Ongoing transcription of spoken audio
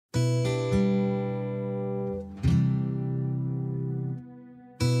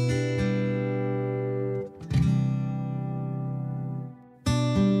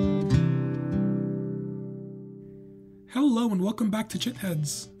and welcome back to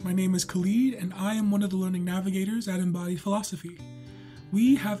Chitheads. My name is Khalid and I am one of the learning navigators at Embodied Philosophy.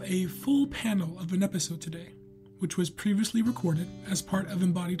 We have a full panel of an episode today, which was previously recorded as part of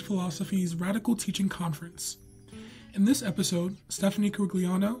Embodied Philosophy's Radical Teaching Conference. In this episode, Stephanie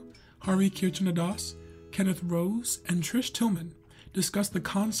Corigliano, Hari-kirtana das, Kenneth Rose, and Trish Tillman discuss the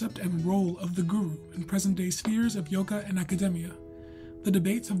concept and role of the guru in present-day spheres of yoga and academia, the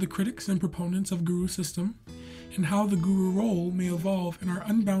debates of the critics and proponents of guru system, and how the guru role may evolve in our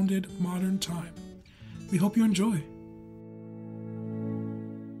unbounded modern time. We hope you enjoy.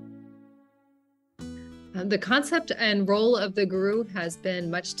 The concept and role of the guru has been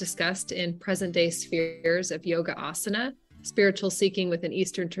much discussed in present-day spheres of yoga asana, spiritual seeking within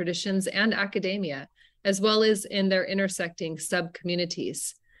Eastern traditions, and academia, as well as in their intersecting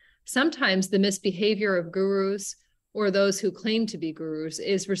sub-communities. Sometimes the misbehavior of gurus or those who claim to be gurus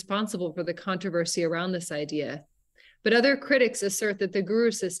is responsible for the controversy around this idea. But other critics assert that the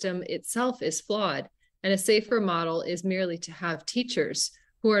guru system itself is flawed, and a safer model is merely to have teachers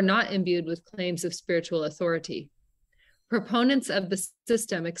who are not imbued with claims of spiritual authority. Proponents of the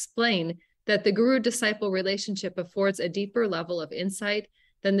system explain that the guru-disciple relationship affords a deeper level of insight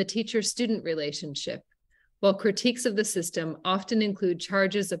than the teacher-student relationship, while critiques of the system often include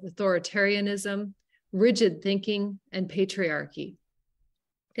charges of authoritarianism, rigid thinking, and patriarchy.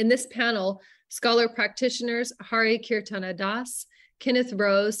 In this panel, scholar-practitioners Hari-kirtana das, Kenneth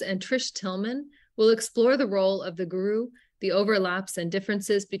Rose, and Trish Tillman will explore the role of the guru, the overlaps and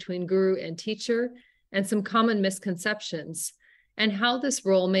differences between guru and teacher, and some common misconceptions, and how this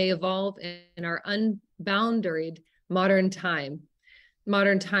role may evolve in our unboundaried modern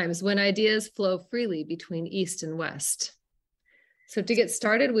times when ideas flow freely between East and West. So to get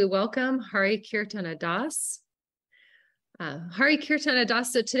started, we welcome Hari-kirtana das. Hari-kirtana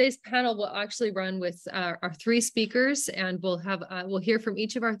das. So today's panel will actually run with our three speakers, and we'll hear from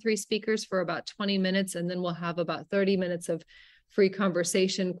each of our three speakers for about 20 minutes, and then we'll have about 30 minutes of free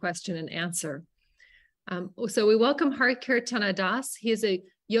conversation, question and answer. So we welcome Hari-kirtana das. He is a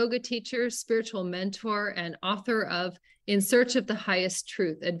yoga teacher, spiritual mentor, and author of In Search of the Highest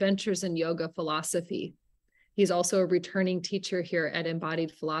Truth, Adventures in Yoga Philosophy. He's also a returning teacher here at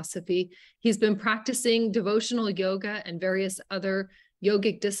Embodied Philosophy. He's been practicing devotional yoga and various other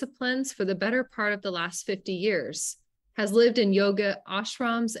yogic disciplines for the better part of the last 50 years, has lived in yoga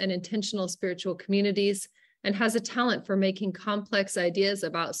ashrams and intentional spiritual communities, and has a talent for making complex ideas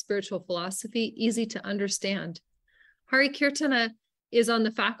about spiritual philosophy easy to understand. Hari-kirtana is on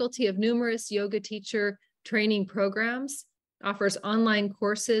the faculty of numerous yoga teacher training programs, offers online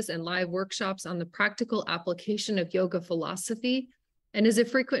courses and live workshops on the practical application of yoga philosophy, and is a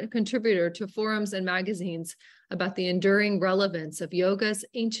frequent contributor to forums and magazines about the enduring relevance of yoga's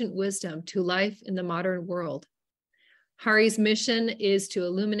ancient wisdom to life in the modern world. Hari's mission is to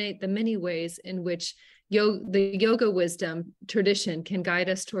illuminate the many ways in which the yoga wisdom tradition can guide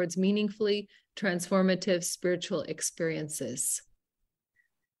us towards meaningfully transformative spiritual experiences.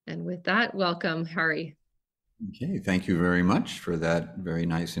 And with that, welcome, Hari. Okay, thank you very much for that very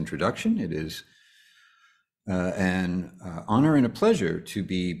nice introduction. It is an honor and a pleasure to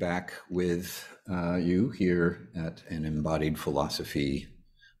be back with you here at an Embodied Philosophy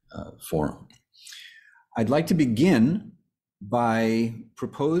forum. I'd like to begin by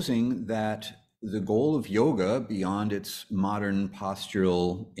proposing that the goal of yoga beyond its modern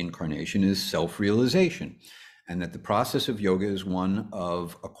postural incarnation is self-realization, and that the process of yoga is one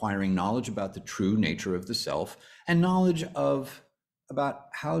of acquiring knowledge about the true nature of the self and knowledge about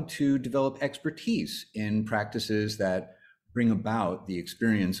how to develop expertise in practices that bring about the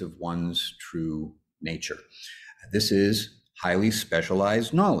experience of one's true nature. This is highly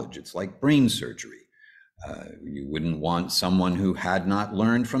specialized knowledge. It's like brain surgery. You wouldn't want someone who had not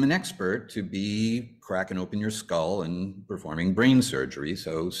learned from an expert to be cracking open your skull and performing brain surgery.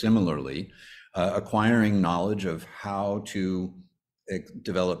 So similarly, acquiring knowledge of how to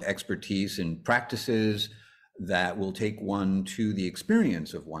develop expertise in practices that will take one to the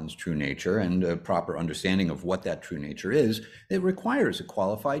experience of one's true nature and a proper understanding of what that true nature is, it requires a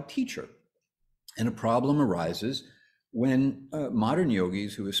qualified teacher. And a problem arises when modern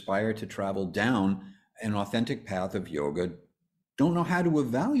yogis who aspire to travel down an authentic path of yoga don't know how to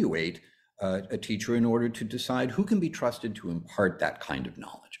evaluate a teacher in order to decide who can be trusted to impart that kind of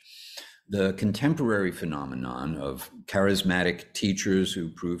knowledge. The contemporary phenomenon of charismatic teachers who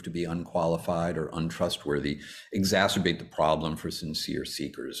prove to be unqualified or untrustworthy exacerbate the problem for sincere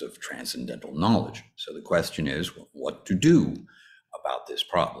seekers of transcendental knowledge. So the question is, what to do about this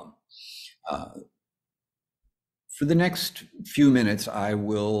problem? For the next few minutes, I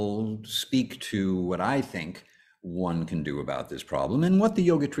will speak to what I think one can do about this problem and what the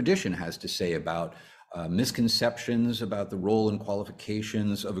yoga tradition has to say about misconceptions about the role and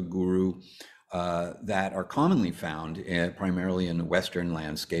qualifications of a guru that are commonly found primarily in the Western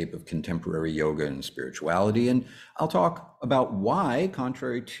landscape of contemporary yoga and spirituality. And I'll talk about why,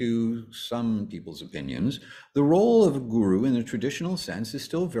 contrary to some people's opinions, the role of a guru in the traditional sense is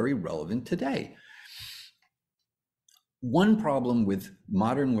still very relevant today. One problem with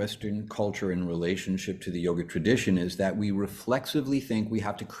modern Western culture in relationship to the yoga tradition is that we reflexively think we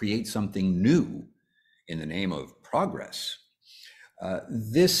have to create something new in the name of progress.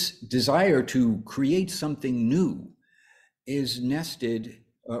 This desire to create something new is nested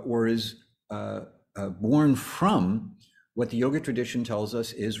or is born from what the yoga tradition tells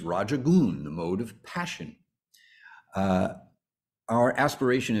us is rajagun, the mode of passion. Our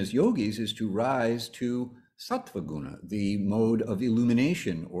aspiration as yogis is to rise to sattva guna, the mode of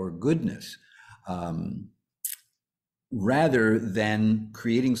illumination or goodness. Rather than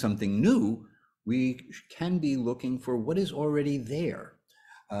creating something new, we can be looking for what is already there.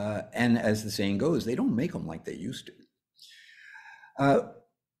 And as the saying goes, they don't make them like they used to.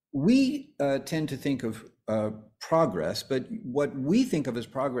 We tend to think of progress, but what we think of as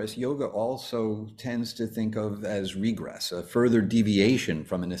progress, yoga also tends to think of as regress, a further deviation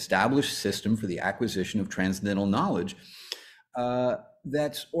from an established system for the acquisition of transcendental knowledge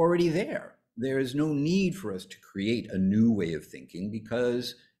that's already there. There is no need for us to create a new way of thinking,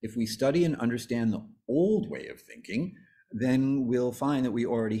 because if we study and understand the old way of thinking, then we'll find that we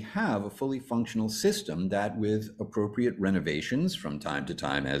already have a fully functional system that, with appropriate renovations from time to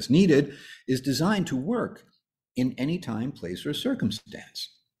time as needed, is designed to work in any time, place, or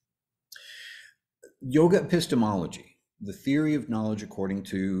circumstance. Yoga epistemology, the theory of knowledge according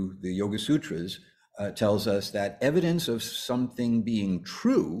to the Yoga Sutras, tells us that evidence of something being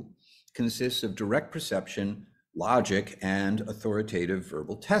true consists of direct perception, logic, and authoritative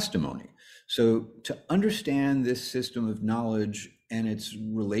verbal testimony. So to understand this system of knowledge and its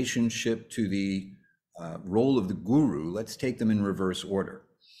relationship to the role of the guru, let's take them in reverse order.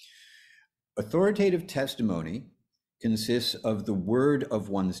 Authoritative testimony consists of the word of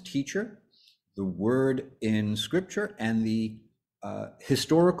one's teacher, the word in scripture, and the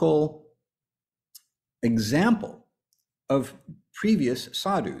historical example of previous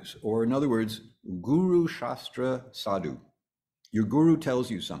sadhus, or in other words, Guru Shastra Sadhu. Your guru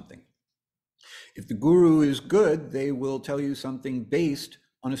tells you something. If the guru is good, they will tell you something based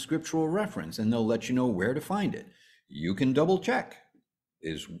on a scriptural reference, and they'll let you know where to find it. You can double check.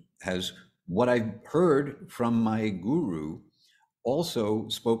 Has what I've heard from my guru also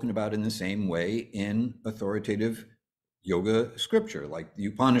spoken about in the same way in authoritative yoga scripture, like the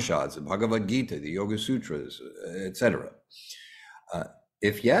Upanishads, the Bhagavad Gita, the Yoga Sutras, etc.?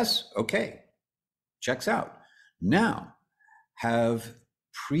 If yes, okay, checks out. Now, have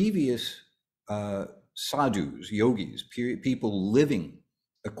previous sadhus, yogis, people living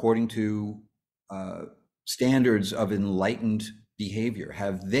according to standards of enlightened behavior,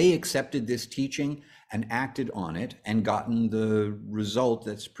 have they accepted this teaching and acted on it and gotten the result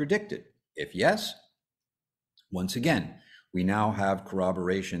that's predicted? If yes, once again, we now have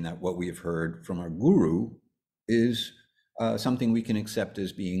corroboration that what we have heard from our guru is something we can accept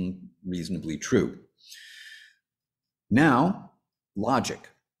as being reasonably true. Now, logic.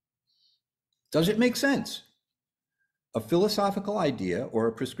 Does it make sense? A philosophical idea or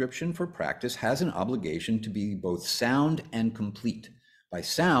a prescription for practice has an obligation to be both sound and complete. By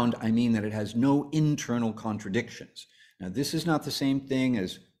sound, I mean that it has no internal contradictions. Now, this is not the same thing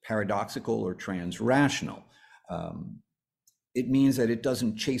as paradoxical or trans-rational. It means that it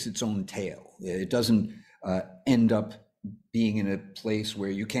doesn't chase its own tail. It doesn't end up being in a place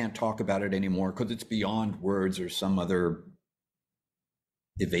where you can't talk about it anymore because it's beyond words or some other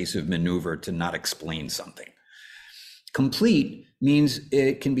evasive maneuver to not explain something. Complete means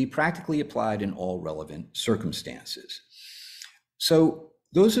it can be practically applied in all relevant circumstances. So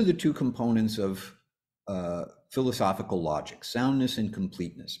those are the two components of philosophical logic, soundness and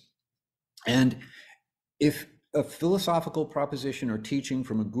completeness. And if a philosophical proposition or teaching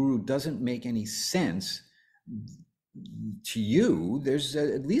from a guru doesn't make any sense to you, there's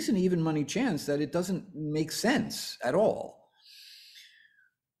at least an even money chance that it doesn't make sense at all.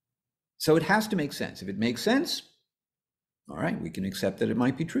 So it has to make sense. If it makes sense, all right, we can accept that it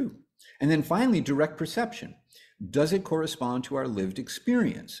might be true. And then finally, direct perception. Does it correspond to our lived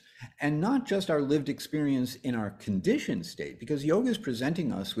experience? And not just our lived experience in our conditioned state, because yoga is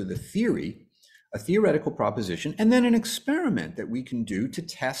presenting us with a theory, a theoretical proposition, and then an experiment that we can do to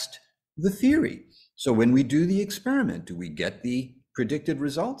test the theory. So when we do the experiment, do we get the predicted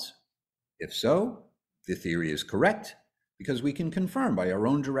results? If so, the theory is correct because we can confirm by our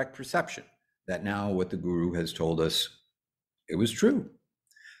own direct perception that now what the guru has told us, it was true.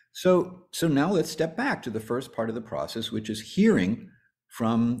 So now let's step back to the first part of the process, which is hearing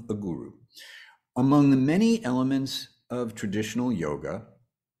from a guru. Among the many elements of traditional yoga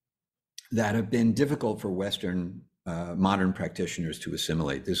that have been difficult for Western modern practitioners to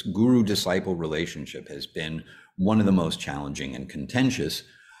assimilate, this guru-disciple relationship has been one of the most challenging and contentious,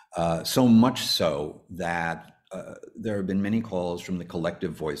 so much so that there have been many calls from the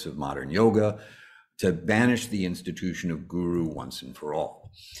collective voice of modern yoga to banish the institution of guru once and for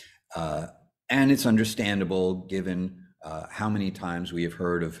all. And it's understandable given how many times we have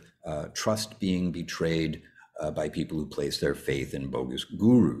heard of trust being betrayed by people who place their faith in bogus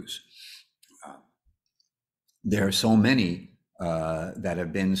gurus. There are so many that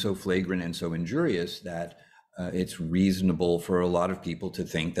have been so flagrant and so injurious that it's reasonable for a lot of people to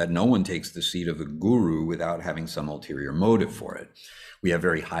think that no one takes the seat of a guru without having some ulterior motive for it. We have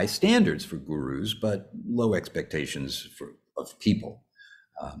very high standards for gurus, but low expectations of people.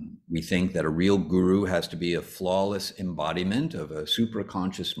 We think that a real guru has to be a flawless embodiment of a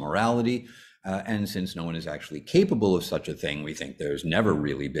supraconscious morality. And since no one is actually capable of such a thing, we think there's never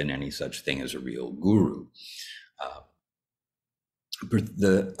really been any such thing as a real guru.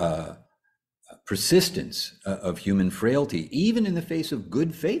 The persistence of human frailty, even in the face of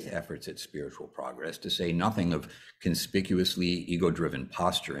good faith efforts at spiritual progress, to say nothing of conspicuously ego-driven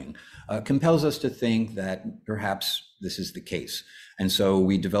posturing, compels us to think that perhaps this is the case. And so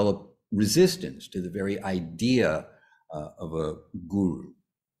we develop resistance to the very idea of a guru.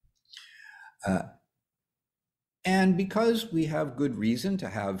 And because we have good reason to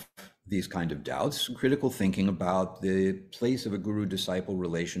have these kind of doubts, critical thinking about the place of a guru-disciple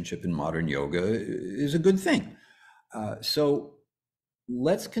relationship in modern yoga is a good thing. So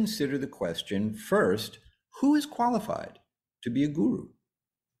let's consider the question first, who is qualified to be a guru?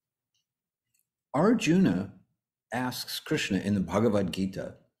 Arjuna asks Krishna in the Bhagavad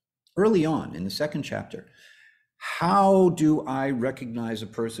Gita, early on in the second chapter, how do I recognize a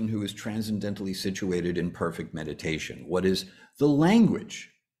person who is transcendentally situated in perfect meditation? What is the language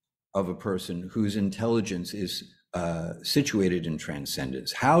of a person whose intelligence is situated in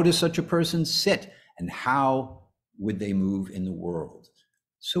transcendence? How does such a person sit, and how would they move in the world?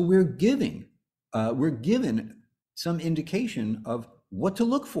 So we're given some indication of what to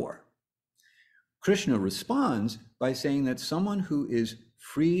look for. Krishna responds by saying that someone who is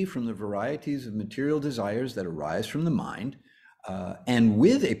free from the varieties of material desires that arise from the mind, and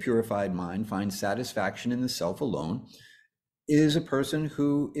with a purified mind finds satisfaction in the self alone, is a person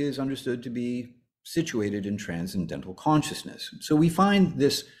who is understood to be situated in transcendental consciousness. So we find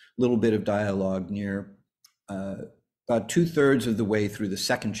this little bit of dialogue near about 2/3 of the way through the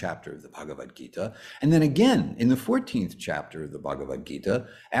second chapter of the Bhagavad Gita. And then again, in the 14th chapter of the Bhagavad Gita,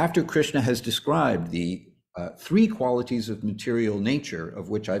 after Krishna has described the three qualities of material nature, of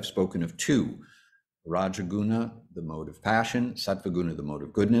which I've spoken of two, Rajaguna, the mode of passion, Sattvaguna, the mode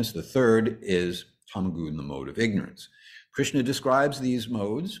of goodness. The third is Tamaguna, the mode of ignorance. Krishna describes these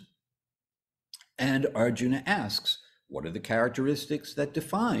modes, and Arjuna asks, what are the characteristics that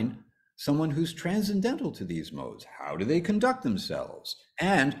define someone who's transcendental to these modes? How do they conduct themselves?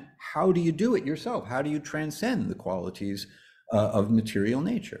 And how do you do it yourself? How do you transcend the qualities of material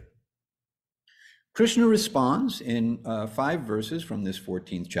nature? Krishna responds in 5 verses from this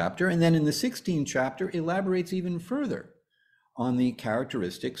 14th chapter, and then in the 16th chapter elaborates even further on the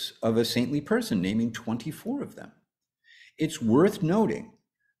characteristics of a saintly person, naming 24 of them. It's worth noting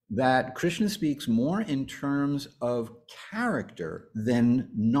that Krishna speaks more in terms of character than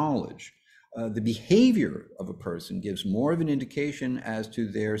knowledge. The behavior of a person gives more of an indication as to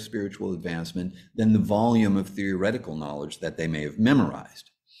their spiritual advancement than the volume of theoretical knowledge that they may have memorized.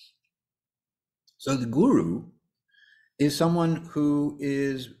 So the guru is someone who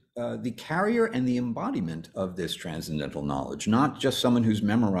is the carrier and the embodiment of this transcendental knowledge, not just someone who's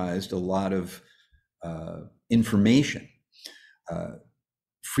memorized a lot of information.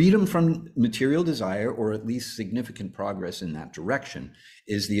 Freedom from material desire, or at least significant progress in that direction,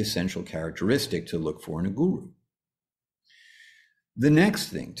 is the essential characteristic to look for in a guru. The next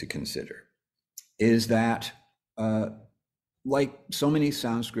thing to consider is that, like so many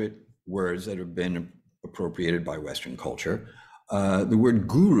Sanskrit words that have been appropriated by Western culture, the word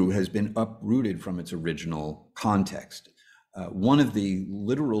guru has been uprooted from its original context. One of the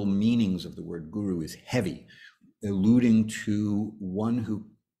literal meanings of the word guru is heavy, alluding to one who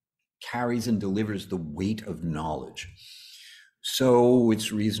carries and delivers the weight of knowledge. So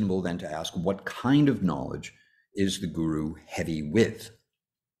it's reasonable then to ask, what kind of knowledge is the guru heavy with?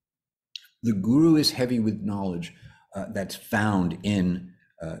 The guru is heavy with knowledge that's found in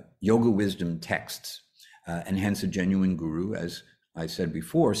yoga wisdom texts, and hence a genuine guru, as I said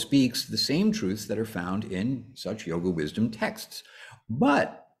before, speaks the same truths that are found in such yoga wisdom texts,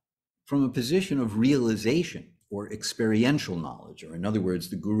 but from a position of realization or experiential knowledge, or in other words,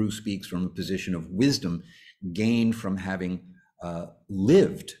 the guru speaks from a position of wisdom gained from having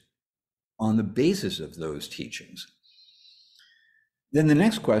lived on the basis of those teachings. Then the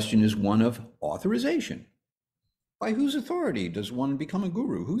next question is one of authorization. By whose authority does one become a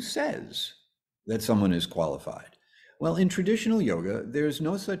guru? Who says that someone is qualified? Well, in traditional yoga, there's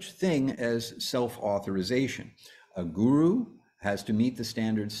no such thing as self-authorization. A guru has to meet the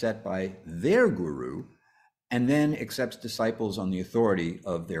standards set by their guru and then accepts disciples on the authority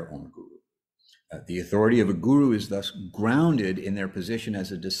of their own guru. The authority of a guru is thus grounded in their position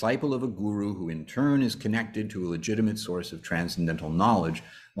as a disciple of a guru who in turn is connected to a legitimate source of transcendental knowledge,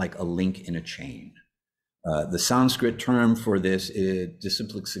 like a link in a chain. The Sanskrit term for this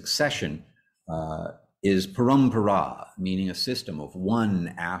disciplic succession is parampara, meaning a system of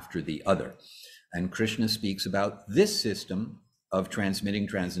one after the other. And Krishna speaks about this system of transmitting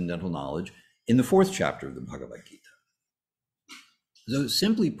transcendental knowledge in the 4th chapter of the Bhagavad Gita. So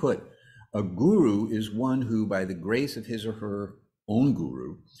simply put, a guru is one who, by the grace of his or her own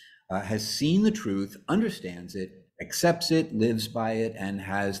guru, has seen the truth, understands it, accepts it, lives by it, and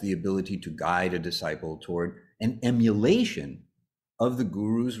has the ability to guide a disciple toward an emulation of the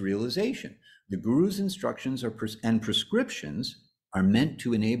guru's realization. The guru's instructions and prescriptions are meant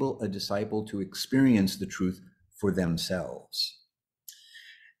to enable a disciple to experience the truth for themselves.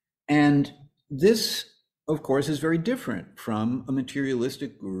 And this, of course, is very different from a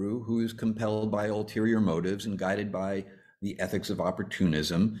materialistic guru who is compelled by ulterior motives and guided by the ethics of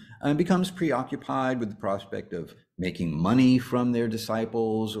opportunism and becomes preoccupied with the prospect of making money from their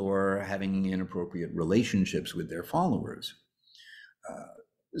disciples or having inappropriate relationships with their followers.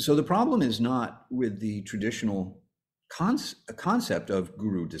 So the problem is not with the traditional concept of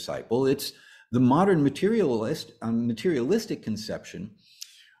guru-disciple, it's the modern materialistic conception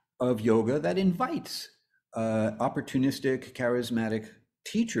of yoga that invites opportunistic, charismatic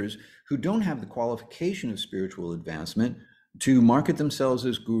teachers who don't have the qualification of spiritual advancement to market themselves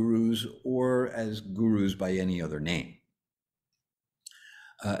as gurus or as gurus by any other name.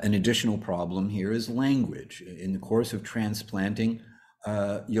 An additional problem here is language. In the course of transplanting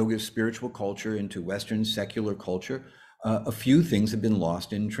yoga's spiritual culture into Western secular culture, a few things have been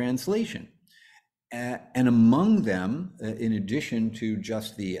lost in translation. And among them, in addition to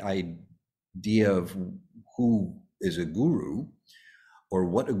just the idea of who is a guru or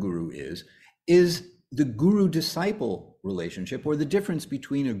what a guru is the guru-disciple relationship, or the difference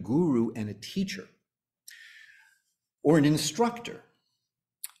between a guru and a teacher or an instructor.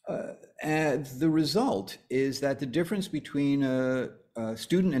 And the result is that the difference between a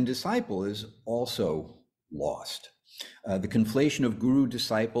student and disciple is also lost. The conflation of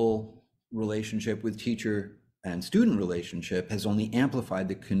guru-disciple relationship with teacher and student relationship has only amplified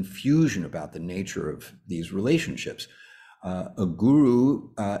the confusion about the nature of these relationships. A guru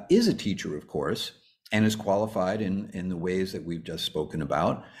is a teacher, of course, and is qualified in the ways that we've just spoken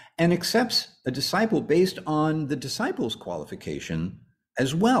about, and accepts a disciple based on the disciple's qualification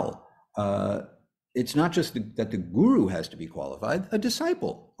as well. It's not just that the guru has to be qualified, a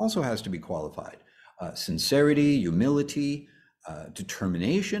disciple also has to be qualified. Sincerity, humility,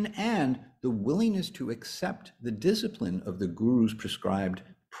 determination, and the willingness to accept the discipline of the guru's prescribed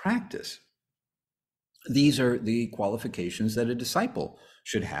practice. These are the qualifications that a disciple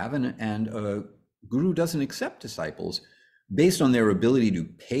should have, and a guru doesn't accept disciples based on their ability to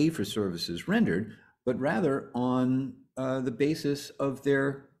pay for services rendered, but rather on the basis of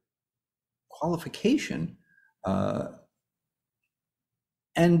their qualification.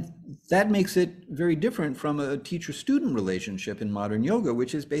 And that makes it very different from a teacher-student relationship in modern yoga,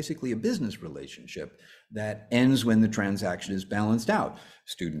 which is basically a business relationship that ends when the transaction is balanced out.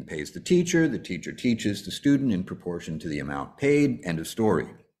 Student pays the teacher teaches the student in proportion to the amount paid, end of story.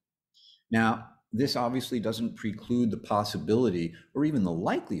 Now, this obviously doesn't preclude the possibility or even the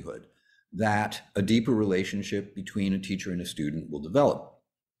likelihood that a deeper relationship between a teacher and a student will develop.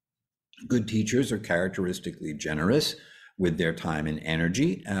 Good teachers are characteristically generous with their time and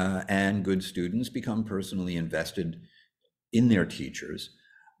energy, and good students become personally invested in their teachers.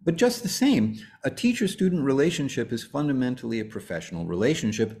 But just the same, a teacher-student relationship is fundamentally a professional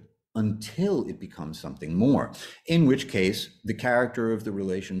relationship until it becomes something more, in which case the character of the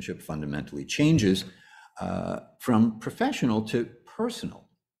relationship fundamentally changes from professional to personal.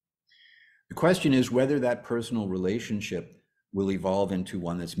 The question is whether that personal relationship will evolve into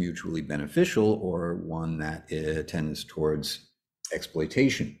one that's mutually beneficial or one that tends towards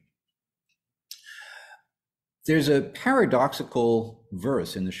exploitation. There's a paradoxical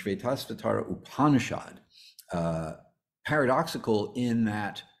verse in the Shvetasvatara Upanishad, paradoxical in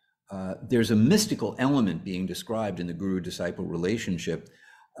that there's a mystical element being described in the guru-disciple relationship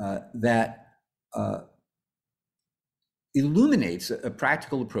that illuminates a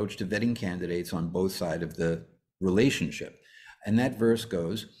practical approach to vetting candidates on both sides of the relationship. And that verse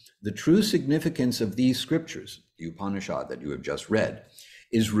goes, "The true significance of these scriptures," the Upanishad that you have just read,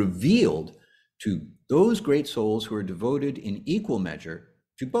 "is revealed to those great souls who are devoted in equal measure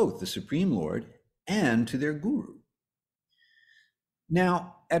to both the Supreme Lord and to their guru."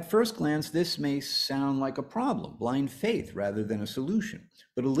 Now, at first glance, this may sound like a problem, blind faith rather than a solution.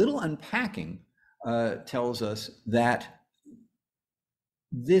 But a little unpacking tells us that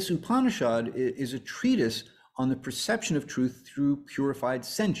this Upanishad is a treatise on the perception of truth through purified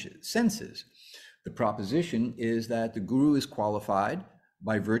senses. The proposition is that the guru is qualified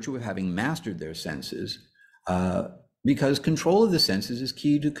by virtue of having mastered their senses, because control of the senses is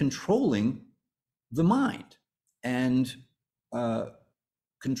key to controlling the mind. And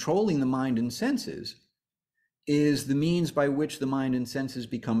controlling the mind and senses is the means by which the mind and senses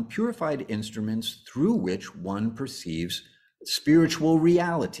become purified instruments through which one perceives spiritual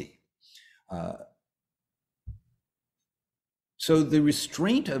reality. So the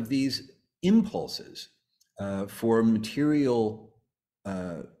restraint of these impulses for material,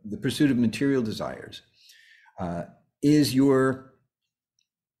 the pursuit of material desires, is your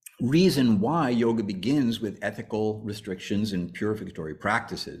reason why yoga begins with ethical restrictions and purificatory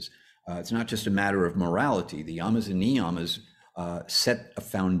practices. It's not just a matter of morality. The yamas and niyamas set a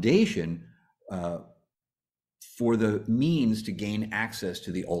foundation for the means to gain access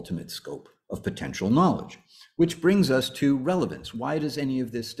to the ultimate scope of potential knowledge, which brings us to relevance. Why does any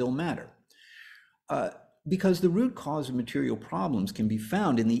of this still matter? Because the root cause of material problems can be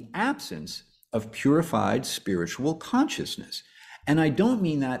found in the absence of purified spiritual consciousness. And I don't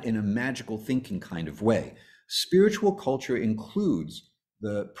mean that in a magical thinking kind of way. Spiritual culture includes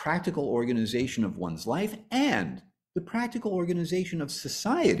the practical organization of one's life and the practical organization of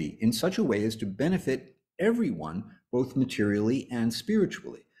society in such a way as to benefit everyone, both materially and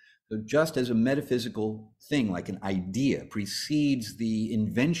spiritually. So just as a metaphysical thing, like an idea, precedes the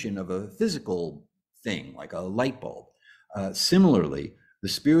invention of a physical thing, like a light bulb, similarly, the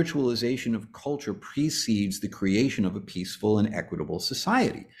spiritualization of culture precedes the creation of a peaceful and equitable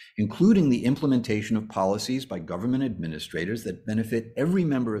society, including the implementation of policies by government administrators that benefit every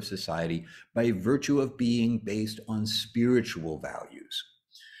member of society by virtue of being based on spiritual values.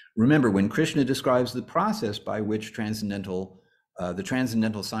 Remember, when Krishna describes the process by which the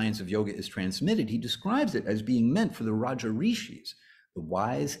transcendental science of yoga is transmitted, he describes it as being meant for the Raja Rishis, the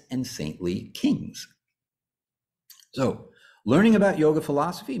wise and saintly kings. So, learning about yoga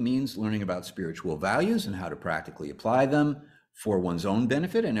philosophy means learning about spiritual values and how to practically apply them for one's own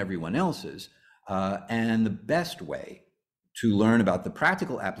benefit and everyone else's. And the best way to learn about the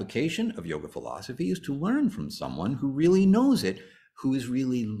practical application of yoga philosophy is to learn from someone who really knows it, who is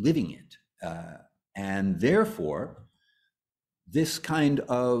really living it. And therefore, this kind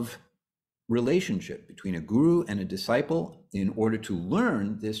of relationship between a guru and a disciple in order to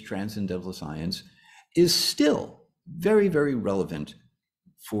learn this transcendental science is still very, very relevant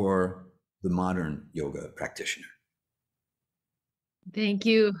for the modern yoga practitioner. Thank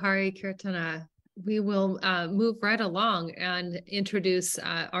you, Hari-kirtana. We will move right along and introduce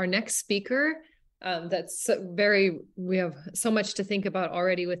our next speaker. We have so much to think about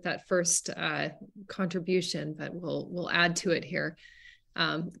already with that first contribution, but we'll add to it here.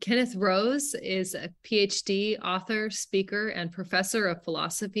 Kenneth Rose is a Ph.D. author, speaker, and professor of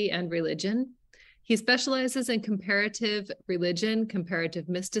philosophy and religion. He specializes in comparative religion, comparative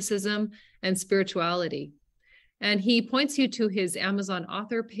mysticism, and spirituality. And he points you to his Amazon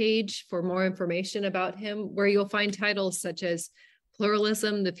author page for more information about him, where you'll find titles such as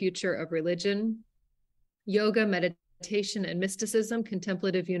Pluralism, the Future of Religion, Yoga, Meditation and Mysticism,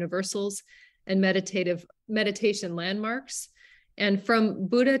 Contemplative Universals, and Meditation Landmarks, and From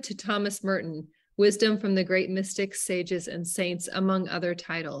Buddha to Thomas Merton, Wisdom from the Great Mystics, Sages, and Saints, among other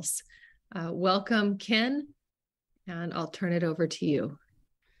titles. Welcome, Ken, and I'll turn it over to you.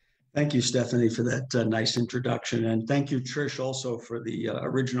 Thank you, Stephanie, for that nice introduction. And thank you, Trish, also for the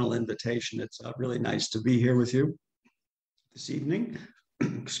original invitation. It's really nice to be here with you this evening.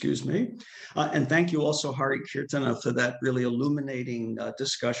 Excuse me. And thank you also, Hari-kirtana, for that really illuminating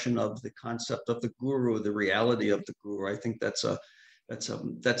discussion of the concept of the guru, the reality of the guru. I think that's a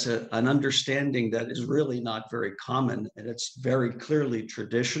an understanding that is really not very common, and it's very clearly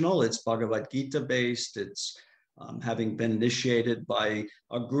traditional. It's Bhagavad Gita based. It's having been initiated by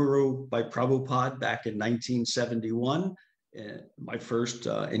a guru, by Prabhupada back in 1971. My first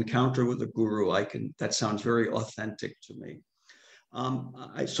encounter with a guru, that sounds very authentic to me.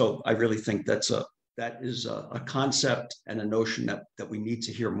 So I really think that is a concept and a notion that we need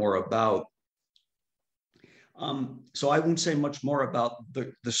to hear more about. So I won't say much more about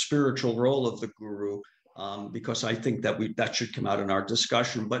the spiritual role of the guru, because I think that should come out in our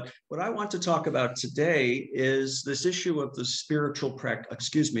discussion. But what I want to talk about today is this issue of the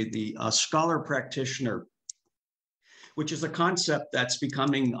scholar-practitioner, which is a concept that's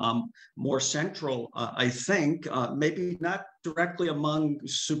becoming more central, I think, maybe not directly among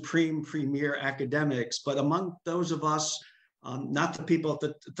premier academics, but among those of us, not the people at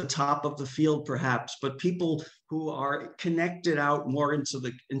the top of the field, perhaps, but people who are connected out more into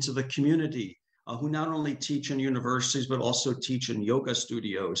the community, who not only teach in universities, but also teach in yoga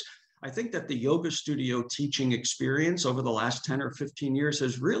studios. I think that the yoga studio teaching experience over the last 10 or 15 years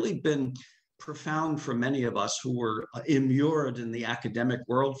has really been profound for many of us who were immured in the academic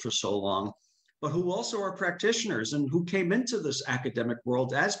world for so long, but who also are practitioners and who came into this academic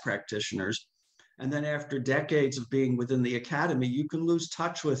world as practitioners. And then after decades of being within the academy, you can lose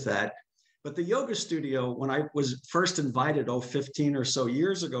touch with that. But the yoga studio, when I was first invited, 15 or so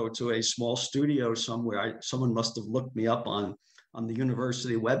years ago, to a small studio somewhere, someone must have looked me up on the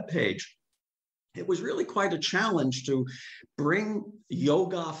university webpage. It was really quite a challenge to bring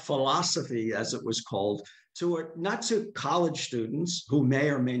yoga philosophy, as it was called, not to college students who may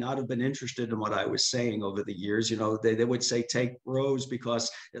or may not have been interested in what I was saying over the years. They would say, take Rose because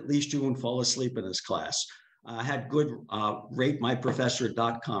at least you won't fall asleep in his class. I had good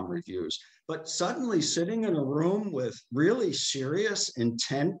ratemyprofessor.com reviews. But suddenly sitting in a room with really serious,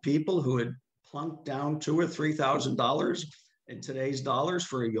 intent people who had plunked down $2,000 or $3,000 in today's dollars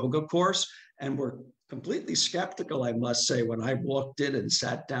for a yoga course, and were completely skeptical, I must say, when I walked in and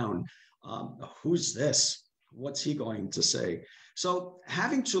sat down. Who's this? What's he going to say? So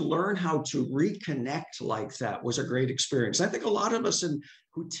having to learn how to reconnect like that was a great experience. I think a lot of us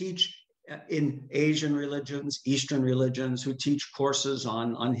who teach in Asian religions, Eastern religions, who teach courses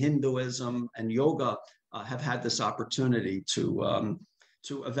on Hinduism and yoga have had this opportunity to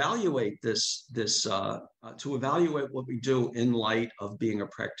evaluate to evaluate what we do in light of being a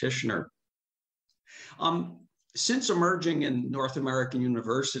practitioner. Since emerging in North American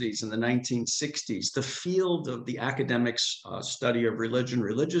universities in the 1960s, the field of the academics' study of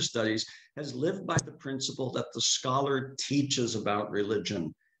religious studies, has lived by the principle that the scholar teaches about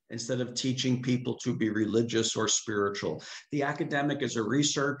religion instead of teaching people to be religious or spiritual. The academic is a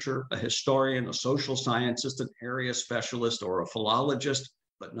researcher, a historian, a social scientist, an area specialist, or a philologist,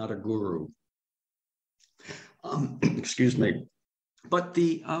 but not a guru. Excuse me. But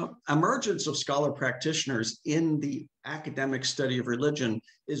the emergence of scholar practitioners in the academic study of religion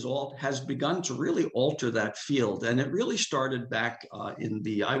has begun to really alter that field. And it really started back in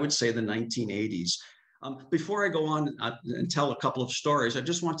I would say, the 1980s. Before I go on and tell a couple of stories, I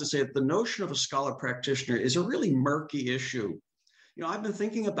just want to say that the notion of a scholar practitioner is a really murky issue. I've been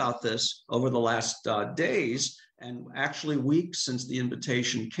thinking about this over the last days and actually weeks since the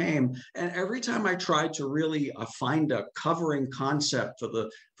invitation came. And every time I try to really find a covering concept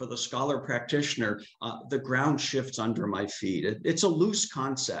for the scholar practitioner, the ground shifts under my feet. It's a loose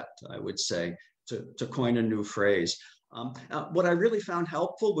concept, I would say, to coin a new phrase. What I really found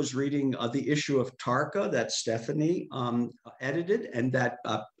helpful was reading the issue of Tarka that Stephanie edited, and that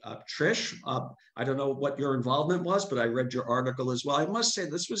Trish, I don't know what your involvement was, but I read your article as well. I must say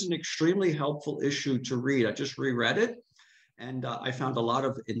this was an extremely helpful issue to read. I just reread it, and I found a lot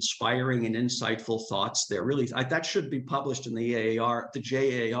of inspiring and insightful thoughts there. Really, that should be published in the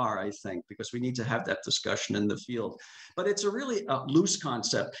JAR, I think, because we need to have that discussion in the field. But it's a really loose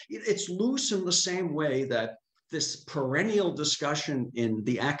concept. It's loose in the same way that this perennial discussion in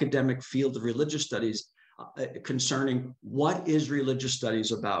the academic field of religious studies concerning what is religious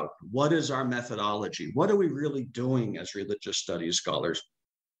studies about? What is our methodology? What are we really doing as religious studies scholars?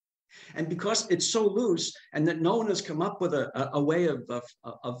 And because it's so loose and that no one has come up with a way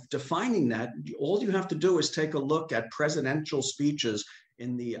of defining that, all you have to do is take a look at presidential speeches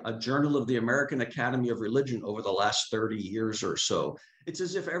in the Journal of the American Academy of Religion over the last 30 years or so. It's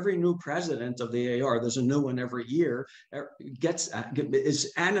as if every new president of the AAR, there's a new one every year,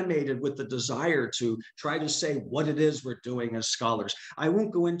 is animated with the desire to try to say what it is we're doing as scholars. I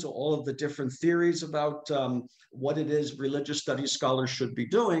won't go into all of the different theories about what it is religious studies scholars should be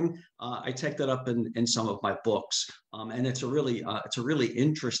doing. I take that up in some of my books, and it's a really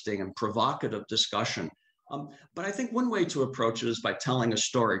interesting and provocative discussion. But I think one way to approach it is by telling a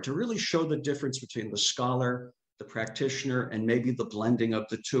story to really show the difference between the scholar, the practitioner, and maybe the blending of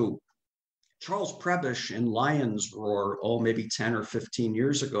the two. Charles Prebish in Lion's Roar, maybe 10 or 15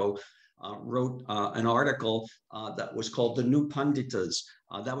 years ago, wrote an article that was called The New Panditas.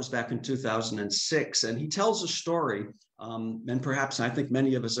 That was back in 2006. And he tells a story, and perhaps I think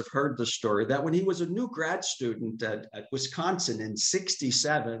many of us have heard the story, that when he was a new grad student at Wisconsin in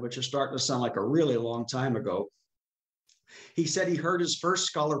 67, which is starting to sound like a really long time ago, he said he heard his first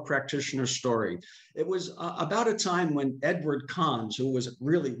scholar-practitioner story. It was about a time when Edward Conze, who was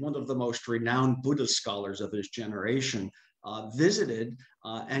really one of the most renowned Buddhist scholars of his generation, visited,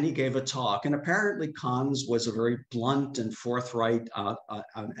 and he gave a talk. And apparently Conze was a very blunt and forthright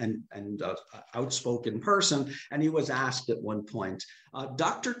and outspoken person. And he was asked at one point,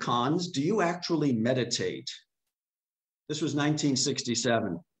 Dr. Conze, do you actually meditate? This was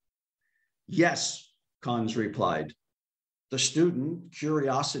 1967. Yes, Conze replied. The student,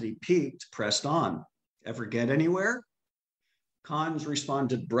 curiosity piqued, pressed on. Ever get anywhere? Conze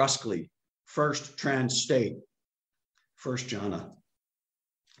responded brusquely. First trans state. First jhana.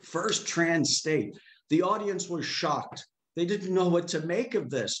 First trans state. The audience was shocked. They didn't know what to make of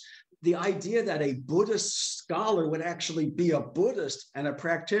this. The idea that a Buddhist scholar would actually be a Buddhist and a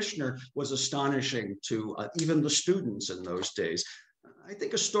practitioner was astonishing to even the students in those days. I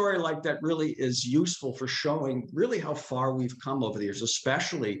think a story like that really is useful for showing really how far we've come over the years,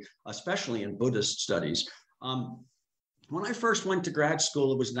 especially in Buddhist studies. When I first went to grad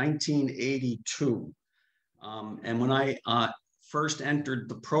school, it was 1982. And when I first entered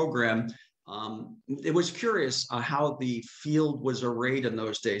the program, it was curious how the field was arrayed in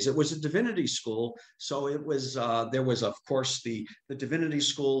those days. It was a divinity school, so it was there was, of course, the divinity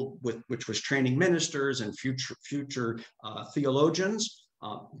school which was training ministers and future theologians,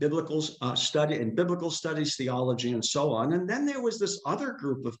 biblical studies, theology, and so on. And then there was this other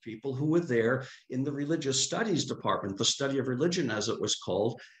group of people who were there in the religious studies department, the study of religion, as it was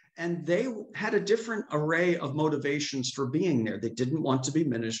called. And they had a different array of motivations for being there. They didn't want to be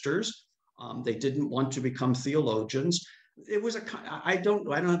ministers. They didn't want to become theologians. It was I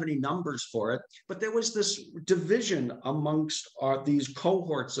don't have any numbers for it, but there was this division amongst these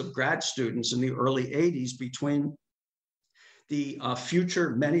cohorts of grad students in the early 80s between the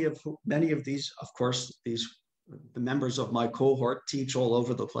future, many of these, of course, the members of my cohort teach all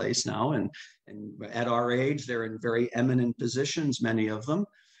over the place now. And at our age, they're in very eminent positions, many of them.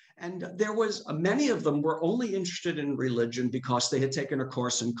 And there was many of them were only interested in religion because they had taken a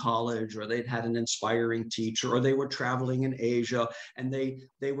course in college, or they'd had an inspiring teacher, or they were traveling in Asia and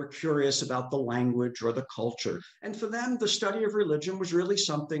they were curious about the language or the culture. And for them, the study of religion was really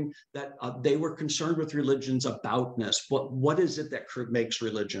something that they were concerned with religion's aboutness. What is it that makes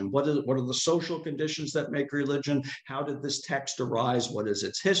religion? What are the social conditions that make religion? How did this text arise? What is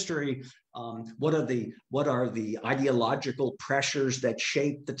its history? What are the ideological pressures that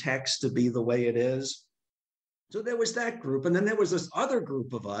shape the text to be the way it is? So there was that group. And then there was this other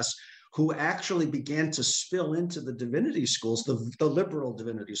group of us who actually began to spill into the divinity schools, the liberal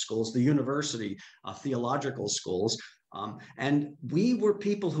divinity schools, the university theological schools. And we were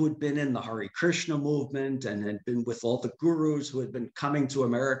people who had been in the Hari-Krishna movement and had been with all the gurus who had been coming to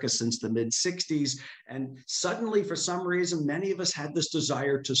America since the mid-60s. And suddenly, for some reason, many of us had this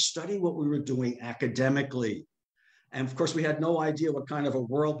desire to study what we were doing academically. And of course, we had no idea what kind of a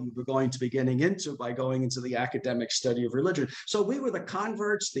world we were going to be getting into by going into the academic study of religion. So we were the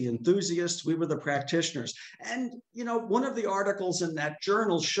converts, the enthusiasts, we were the practitioners. And, one of the articles in that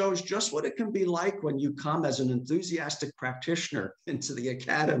journal shows just what it can be like when you come as an enthusiastic practitioner into the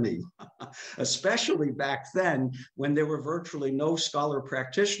academy, especially back then when there were virtually no scholar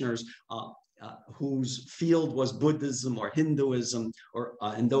practitioners whose field was Buddhism or Hinduism,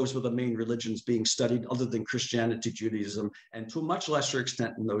 and those were the main religions being studied other than Christianity, Judaism, and to a much lesser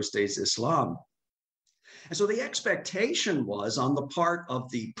extent in those days, Islam. And so the expectation was on the part of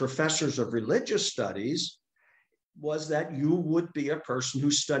the professors of religious studies was that you would be a person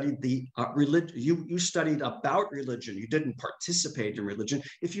who studied you studied about religion. You didn't participate in religion.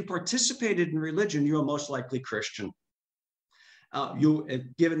 If you participated in religion, you were most likely Christian.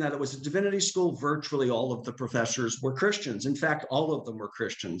 Given that it was a divinity school, virtually all of the professors were Christians. In fact, all of them were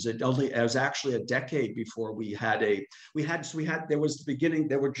Christians. It was actually a decade before there was the beginning,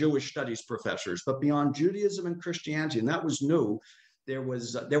 there were Jewish studies professors, but beyond Judaism and Christianity, and that was new, there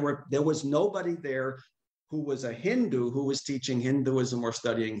was nobody there who was a Hindu who was teaching Hinduism or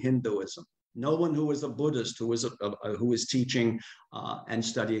studying Hinduism. No one who was a Buddhist who was teaching and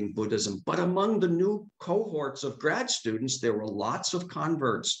studying Buddhism. But among the new cohorts of grad students, there were lots of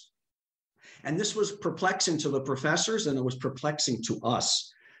converts. And this was perplexing to the professors, and it was perplexing to us,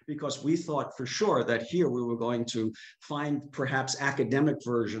 because we thought for sure that here we were going to find perhaps academic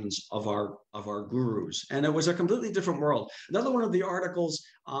versions of our gurus, and it was a completely different world. Another one of the articles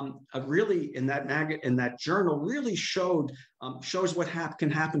really in that journal really shows what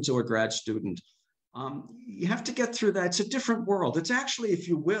can happen to a grad student. You have to get through that. It's a different world. It's actually, if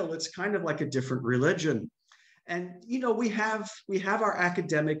you will, it's kind of like a different religion. And we have our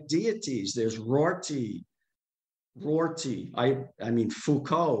academic deities. There's Rorty,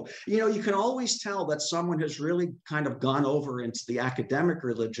 Foucault. You can always tell that someone has really kind of gone over into the academic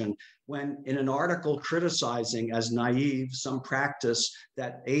religion when in an article criticizing as naive some practice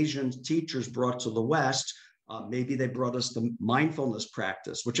that Asian teachers brought to the West. Maybe they brought us the mindfulness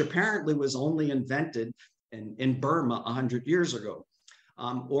practice, which apparently was only invented in Burma 100 years ago.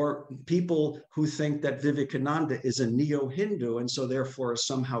 Or people who think that Vivekananda is a neo-Hindu and so therefore is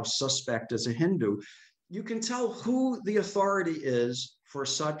somehow suspect as a Hindu. You can tell who the authority is for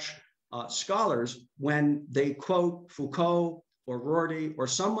such scholars when they quote Foucault or Rorty or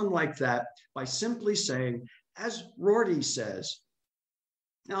someone like that by simply saying, as Rorty says,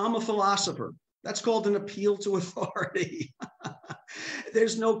 now I'm a philosopher. That's called an appeal to authority.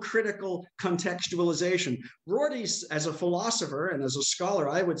 There's no critical contextualization. Rorty, as a philosopher and as a scholar,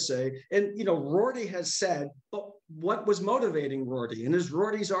 I would say, and Rorty has said, but what was motivating Rorty? And is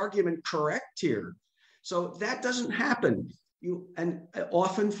Rorty's argument correct here? So that doesn't happen. You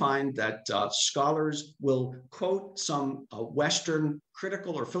often find that scholars will quote some Western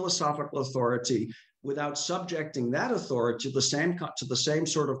critical or philosophical authority without subjecting that authority to the same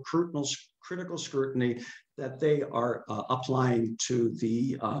sort of critical scrutiny that they are applying to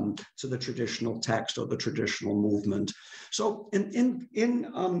the traditional text or the traditional movement. So in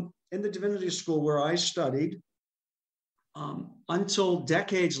the divinity school where I studied, until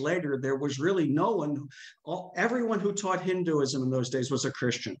decades later, there was really no one. Everyone who taught Hinduism in those days was a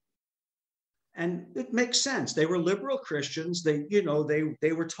Christian. And it makes sense. They were liberal Christians. They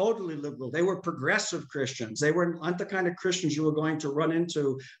were totally liberal. They were progressive Christians. They weren't the kind of Christians you were going to run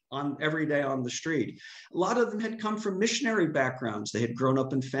into every day on the street. A lot of them had come from missionary backgrounds. They had grown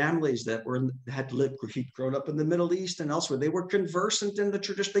up in families that had grown up in the Middle East and elsewhere. They were conversant in the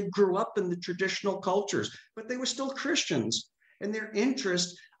tradition. They grew up in the traditional cultures, but they were still Christians. And their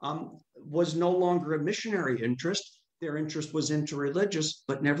interest was no longer a missionary interest. Their interest was interreligious,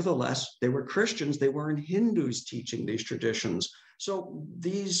 but nevertheless, they were Christians. They weren't Hindus teaching these traditions. So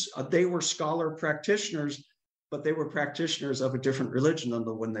they were scholar practitioners, but they were practitioners of a different religion than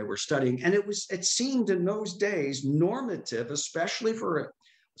the one they were studying. And it seemed in those days normative, especially for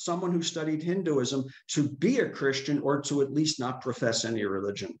someone who studied Hinduism, to be a Christian or to at least not profess any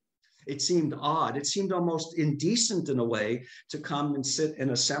religion. It seemed odd. It seemed almost indecent in a way to come and sit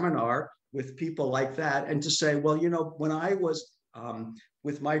in a seminar with people like that and to say, well, when I was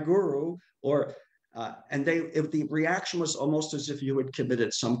with my guru, the reaction was almost as if you had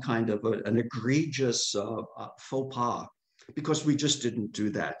committed some kind of an egregious faux pas, because we just didn't do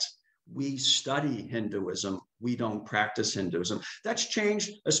that. We study Hinduism. We don't practice Hinduism. That's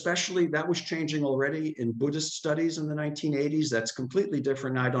changed, especially that was changing already in Buddhist studies in the 1980s. That's completely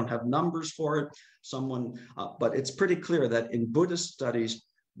different. I don't have numbers for it. But it's pretty clear that in Buddhist studies,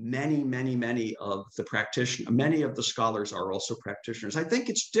 many of the scholars are also practitioners. I think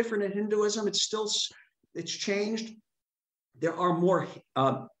it's different in Hinduism. It's changed. There are more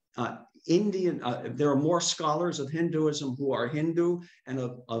there are more scholars of Hinduism who are Hindu and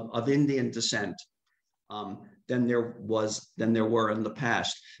of Indian descent than there were in the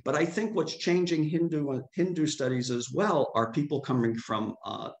past. But I think what's changing Hindu studies as well are people coming from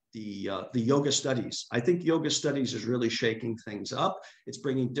the yoga studies. I think yoga studies is really shaking things up. It's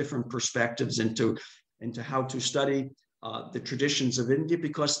bringing different perspectives into how to study the traditions of India,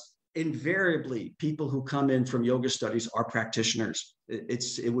 because invariably people who come in from yoga studies are practitioners.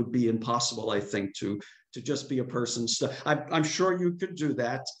 It would be impossible, I think, to just be a person. I'm sure you could do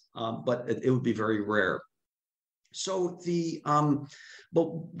that, but it would be very rare. So but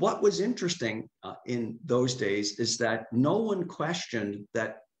what was interesting in those days is that no one questioned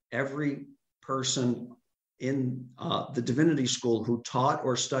that every person in the divinity school who taught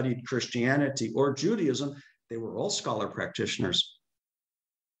or studied Christianity or Judaism, they were all scholar practitioners.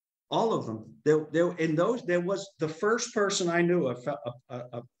 All of them. There was the first person I knew,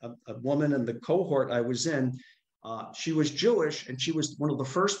 a woman in the cohort I was in. She was Jewish, and she was one of the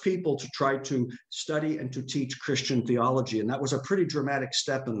first people to try to study and to teach Christian theology. And that was a pretty dramatic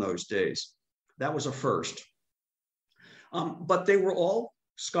step in those days. That was a first. But they were all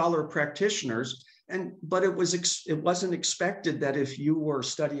scholar practitioners. But it wasn't expected that if you were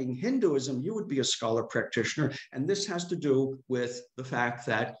studying Hinduism, you would be a scholar practitioner. And this has to do with the fact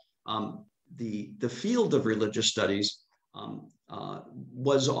that the field of religious studies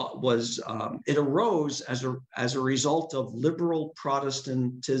it arose as a result of liberal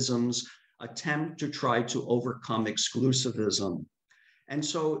Protestantism's attempt to try to overcome exclusivism. And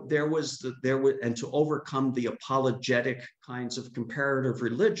so and to overcome the apologetic kinds of comparative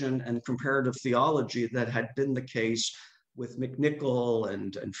religion and comparative theology that had been the case with McNichol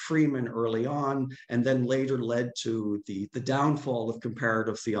and Freeman early on, and then later led to the downfall of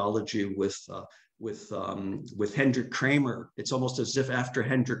comparative theology with Hendrik Kramer. It's almost as if after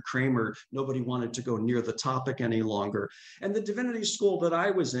Hendrik Kramer, nobody wanted to go near the topic any longer. And the divinity school that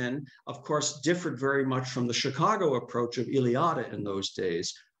I was in, of course, differed very much from the Chicago approach of Eliade in those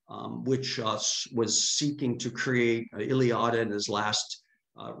days, which was seeking to create Eliade in his last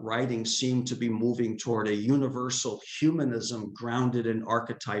writing seemed to be moving toward a universal humanism grounded in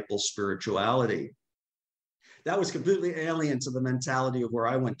archetypal spirituality. That was completely alien to the mentality of where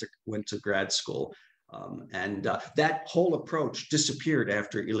I went to grad school. That whole approach disappeared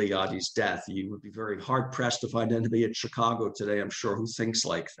after Eliade's death. You would be very hard pressed to find anybody in Chicago today, I'm sure, who thinks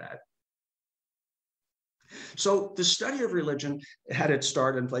like that. So the study of religion had its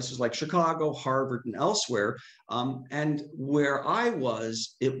start in places like Chicago, Harvard, and elsewhere. And where I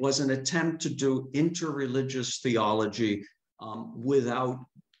was, it was an attempt to do interreligious theology without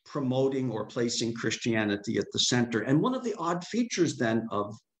promoting or placing Christianity at the center. And one of the odd features then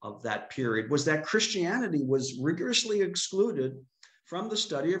of that period was that Christianity was rigorously excluded from the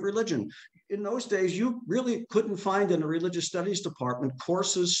study of religion. In those days, you really couldn't find in a religious studies department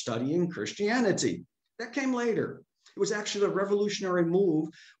courses studying Christianity. That came later. It was actually a revolutionary move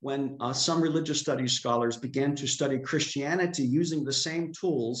when some religious studies scholars began to study Christianity using the same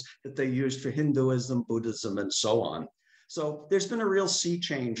tools that they used for Hinduism, Buddhism, and so on. So there's been a real sea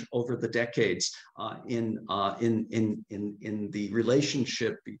change over the decades in the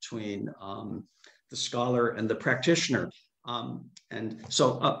relationship between the scholar and the practitioner.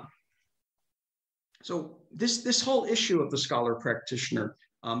 So this whole issue of the scholar practitioner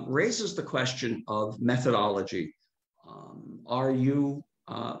raises the question of methodology. Are you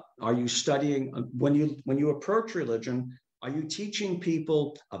studying when you approach religion? Are you teaching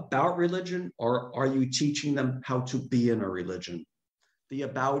people about religion, or are you teaching them how to be in a religion? The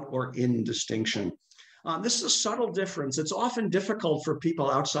about or in distinction. This is a subtle difference. It's often difficult for people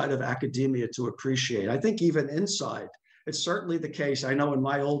outside of academia to appreciate. I think even inside, it's certainly the case. I know in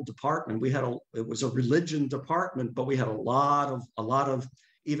my old department, it was a religion department, but we had a lot of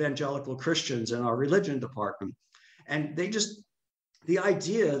evangelical Christians in our religion department. And the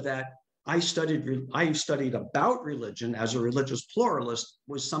idea that I studied about religion as a religious pluralist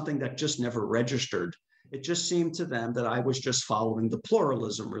was something that just never registered. It just seemed to them that I was just following the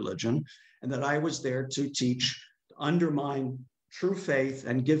pluralism religion, and that I was there to teach, undermine true faith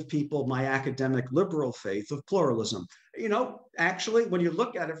and give people my academic liberal faith of pluralism. Actually, when you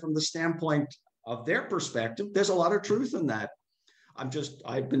look at it from the standpoint of their perspective, there's a lot of truth in that.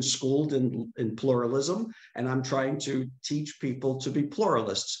 I've been schooled in pluralism, and I'm trying to teach people to be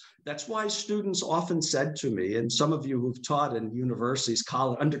pluralists. That's why students often said to me, and some of you who've taught in universities,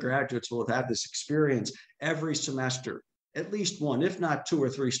 college, undergraduates will have had this experience every semester, at least one, if not two or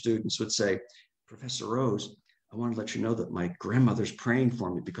three students would say, Professor Rose, I want to let you know that my grandmother's praying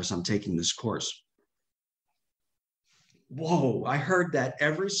for me because I'm taking this course. Whoa, I heard that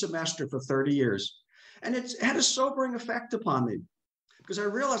every semester for 30 years. And it's had a sobering effect upon me, because I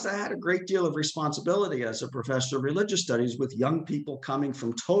realized I had a great deal of responsibility as a professor of religious studies with young people coming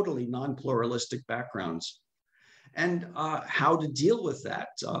from totally non-pluralistic backgrounds, and how to deal with that.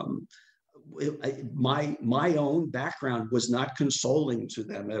 My own background was not consoling to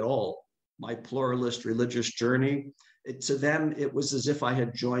them at all. My pluralist religious journey, to them, it was as if I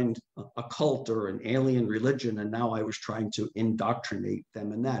had joined a cult or an alien religion, and now I was trying to indoctrinate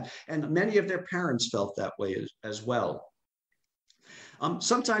them in that. And many of their parents felt that way as well.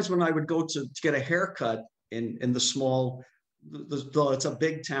 Sometimes when I would go to get a haircut in the small, though it's a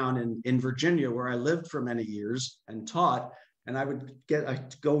big town in Virginia where I lived for many years and taught, And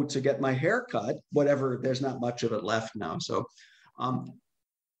I'd go to get my hair cut, whatever, there's not much of it left now. So,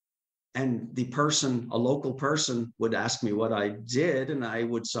 and a local person would ask me what I did, and I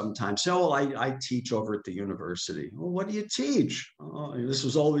would sometimes say, oh, I teach over at the university. Well, what do you teach? Oh, this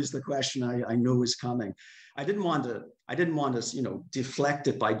was always the question I knew was coming. I didn't want to, deflect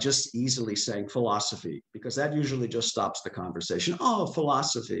it by just easily saying philosophy, because that usually just stops the conversation. Oh,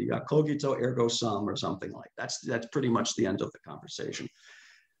 philosophy, cogito ergo sum, or something like that. That's pretty much the end of the conversation.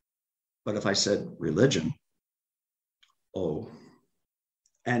 But if I said religion, oh,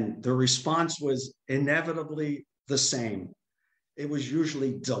 and the response was inevitably the same. It was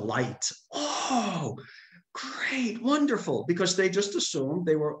usually delight. Oh, great, wonderful, because they just assumed,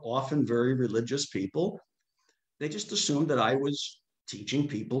 they were often very religious people. They just assumed that I was teaching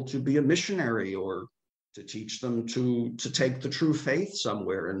people to be a missionary, or to teach them to take the true faith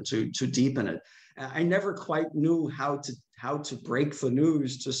somewhere and to deepen it. I never quite knew how to break the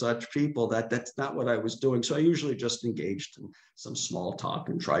news to such people that that's not what I was doing. So I usually just engaged in some small talk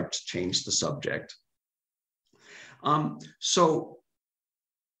and tried to change the subject. So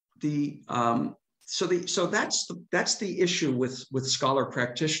that's the issue with scholar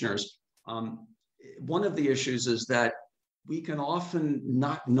practitioners. One of the issues is that we can often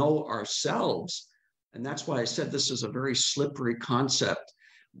not know ourselves. And that's why I said this is a very slippery concept.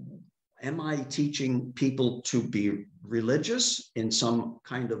 Am I teaching people to be religious in some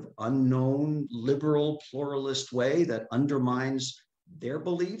kind of unknown, liberal, pluralist way that undermines their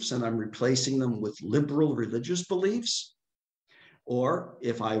beliefs, and I'm replacing them with liberal religious beliefs? Or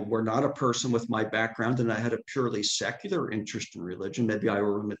if I were not a person with my background and I had a purely secular interest in religion, maybe I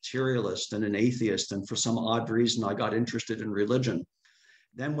were a materialist and an atheist, and for some odd reason I got interested in religion,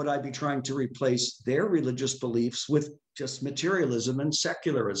 then would I be trying to replace their religious beliefs with just materialism and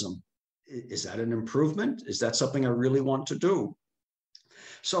secularism? Is that an improvement? Is that something I really want to do?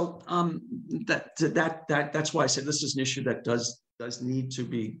 So that's why I said this is an issue that does need to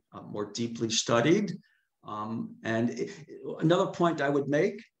be more deeply studied. Another point I would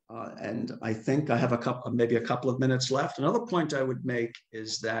make, and I think I have maybe a couple of minutes left. Another point I would make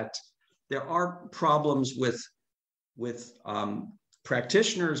is that there are problems with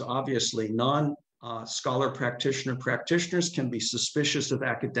practitioners. Obviously, scholar practitioners can be suspicious of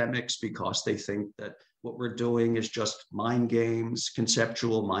academics because they think that what we're doing is just mind games,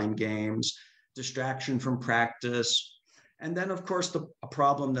 conceptual mind games, distraction from practice. And then, of course, a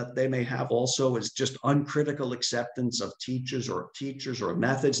problem that they may have also is just uncritical acceptance of teachers or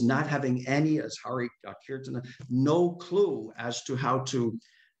methods, not having any, as Hari-kirtana, no clue as to how to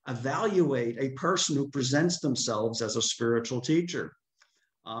evaluate a person who presents themselves as a spiritual teacher.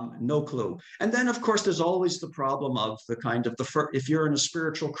 No clue. And then, of course, there's always the problem of if you're in a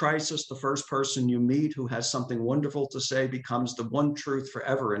spiritual crisis, the first person you meet who has something wonderful to say becomes the one truth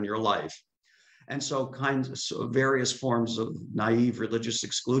forever in your life. And so various forms of naive religious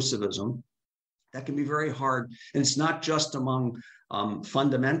exclusivism that can be very hard. And it's not just among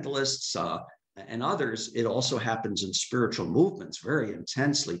fundamentalists and others. It also happens in spiritual movements very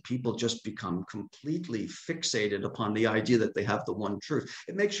intensely. People just become completely fixated upon the idea that they have the one truth.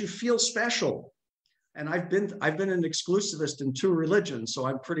 It makes you feel special. And I've been an exclusivist in 2 religions, so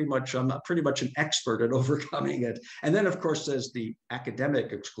I'm pretty much an expert at overcoming it. And then, of course, there's the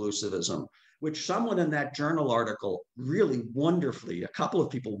academic exclusivism, which someone in that journal article really wonderfully, a couple of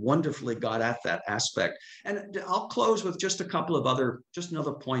people wonderfully got at that aspect. And I'll close with just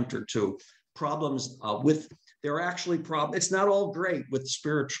another point or two. Problems there are actually problems. It's not all great with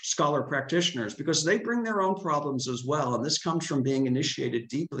spiritual scholar practitioners because they bring their own problems as well. And this comes from being initiated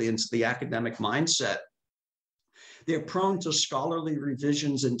deeply into the academic mindset. They're prone to scholarly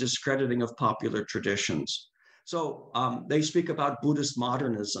revisions and discrediting of popular traditions. So they speak about Buddhist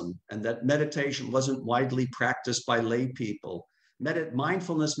modernism and that meditation wasn't widely practiced by lay people.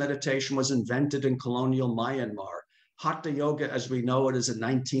 Mindfulness meditation was invented in colonial Myanmar. Hatha yoga, as we know it, is a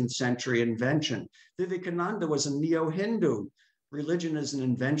 19th century invention. Vivekananda was a neo-Hindu. Religion is an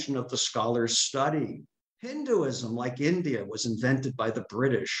invention of the scholar's study. Hinduism, like India, was invented by the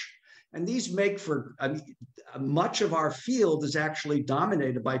British. And these make for much of our field is actually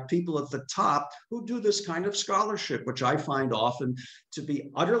dominated by people at the top who do this kind of scholarship, which I find often to be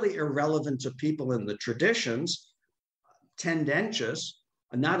utterly irrelevant to people in the traditions, tendentious,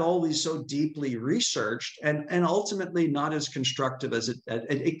 not always so deeply researched, and ultimately not as constructive as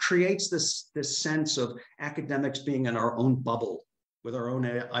it creates this sense of academics being in our own bubble with our own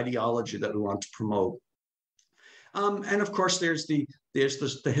ideology that we want to promote. And of course, there's the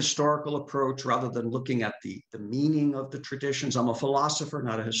historical approach rather than looking at the meaning of the traditions. I'm a philosopher,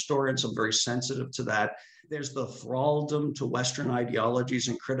 not a historian, so I'm very sensitive to that. There's the thraldom to Western ideologies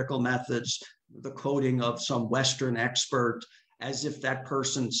and critical methods, the quoting of some Western expert as if that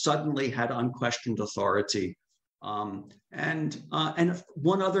person suddenly had unquestioned authority. And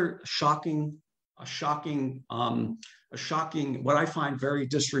one other shocking, what I find very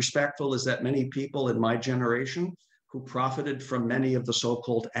disrespectful is that many people in my generation who profited from many of the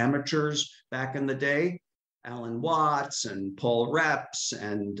so-called amateurs back in the day, Alan Watts and Paul Reps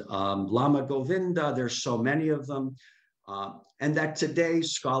and Lama Govinda, there's so many of them. And that today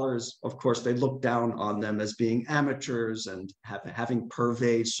scholars, of course, they look down on them as being amateurs and having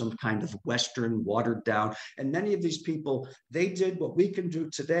purveyed some kind of Western watered down. And many of these people, they did what we can do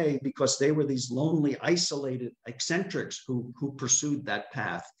today because they were these lonely, isolated eccentrics who pursued that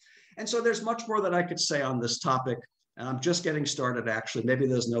path. And so there's much more that I could say on this topic. And I'm just getting started, actually. Maybe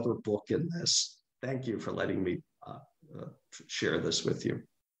there's another book in this. Thank you for letting me share this with you.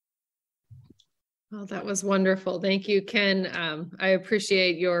 Well, that was wonderful. Thank you, Ken. I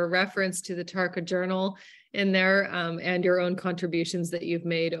appreciate your reference to the Tarka journal in there and your own contributions that you've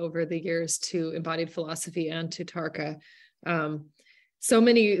made over the years to embodied philosophy and to Tarka. So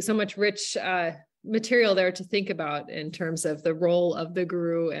much rich material there to think about in terms of the role of the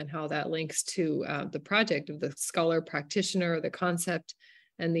guru and how that links to the project of the scholar-practitioner, the concept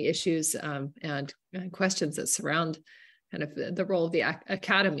and the issues and questions that surround kind of the role of the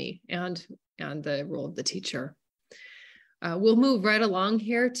academy and the role of the teacher. We'll move right along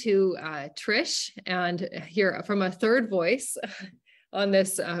here to Trish and hear from a third voice on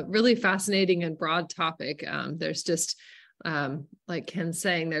this really fascinating and broad topic. There's just, like Ken's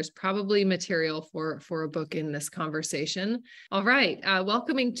saying, there's probably material for a book in this conversation. All right,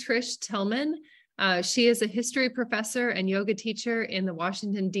 welcoming Trish Tillman. She is a history professor and yoga teacher in the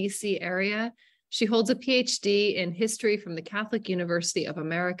Washington, D.C. area. She holds a Ph.D. in history from the Catholic University of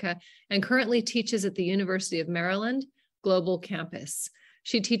America and currently teaches at the University of Maryland Global Campus.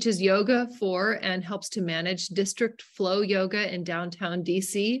 She teaches yoga for and helps to manage District Flow Yoga in downtown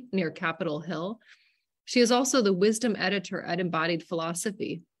DC near Capitol Hill. She is also the wisdom editor at Embodied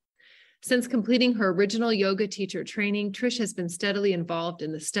Philosophy. Since completing her original yoga teacher training, Trish has been steadily involved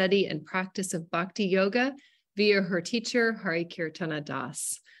in the study and practice of Bhakti yoga via her teacher, Hari-kirtana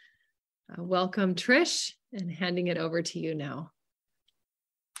das. Welcome, Trish, and handing it over to you now.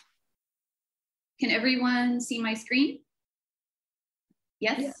 Can everyone see my screen?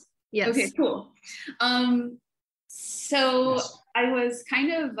 Yes? Yes. Okay, cool. So yes. I was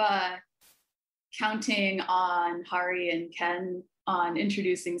kind of counting on Hari and Ken on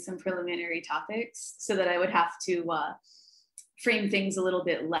introducing some preliminary topics so that I would have to frame things a little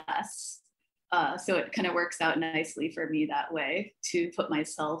bit less. So it kind of works out nicely for me that way to put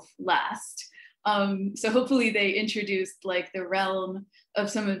myself last. So hopefully they introduced like the realm of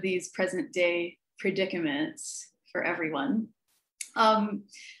some of these present day predicaments for everyone. So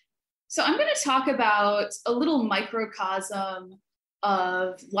I'm going to talk about a little microcosm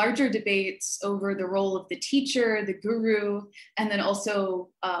of larger debates over the role of the teacher, the guru, and then also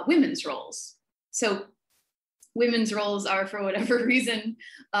women's roles. So women's roles are, for whatever reason,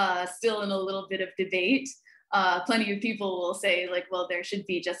 still in a little bit of debate. Plenty of people will say, like, well, there should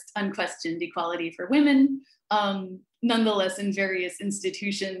be just unquestioned equality for women. Nonetheless, in various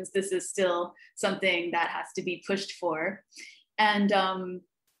institutions, this is still something that has to be pushed for. And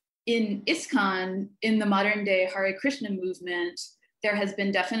in ISKCON, in the modern day Hare Krishna movement, there has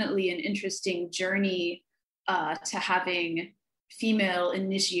been definitely an interesting journey to having female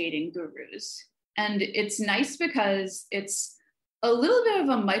initiating gurus. And it's nice because it's a little bit of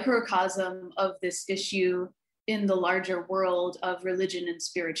a microcosm of this issue in the larger world of religion and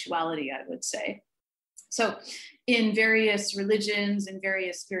spirituality, I would say. So in various religions and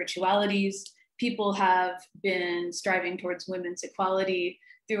various spiritualities, people have been striving towards women's equality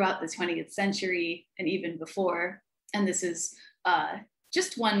throughout the 20th century and even before. And this is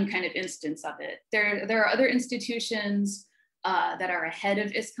just one kind of instance of it. There are other institutions that are ahead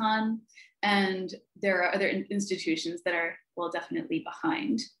of ISKCON, and there are other institutions that are, well, definitely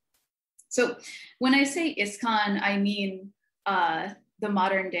behind. So when I say ISKCON, I mean the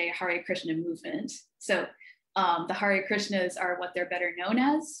modern day Hare Krishna movement. So the Hare Krishnas are what they're better known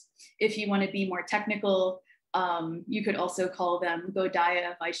as. If you want to be more technical, you could also call them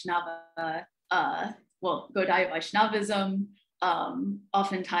Gaudiya Vaishnava, Gaudiya Vaishnavism.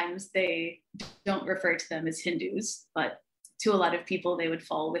 Oftentimes they don't refer to them as Hindus, but to a lot of people, they would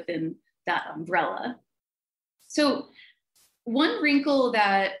fall within that umbrella. So one wrinkle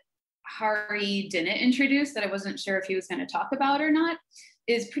that Hari didn't introduce, that I wasn't sure if he was going to talk about or not,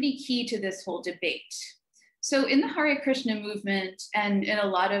 is pretty key to this whole debate. So in the Hare Krishna movement and in a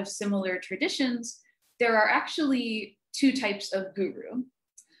lot of similar traditions, there are actually two types of guru.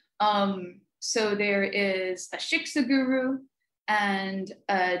 So there is a Shiksa guru and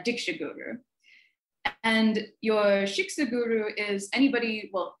a Diksha guru. And your Shiksa guru is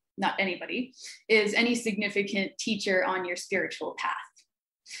anybody, well, not anybody, is any significant teacher on your spiritual path.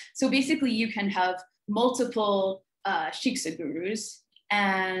 So basically you can have multiple Shiksa gurus,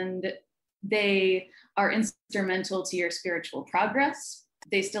 and they are instrumental to your spiritual progress.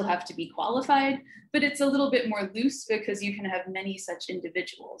 They still have to be qualified, but it's a little bit more loose because you can have many such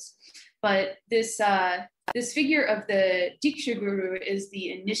individuals. But this figure of the Diksha guru is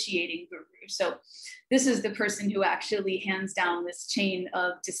the initiating guru. So this is the person who actually hands down this chain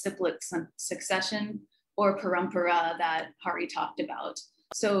of disciplic succession or parampara that Hari talked about.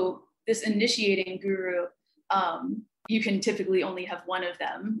 So this initiating guru, you can typically only have one of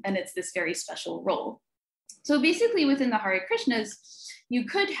them, and it's this very special role. So basically within the Hare Krishnas, you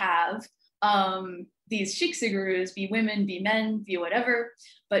could have these Shiksa gurus be women, be men, be whatever,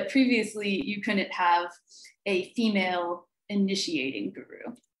 but previously you couldn't have a female initiating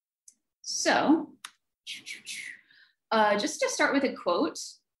guru. So just to start with a quote,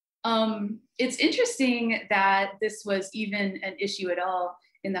 it's interesting that this was even an issue at all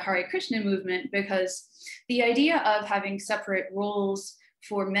in the Hare Krishna movement, because the idea of having separate roles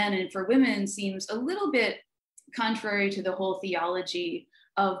for men and for women seems a little bit contrary to the whole theology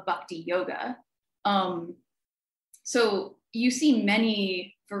of Bhakti yoga. So you see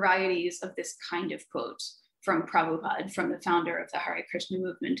many varieties of this kind of quote from Prabhupada, from the founder of the Hare Krishna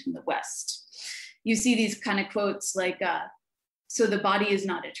movement in the West. You see these kind of quotes like, so the body is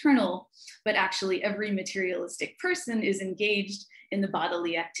not eternal, but actually every materialistic person is engaged in the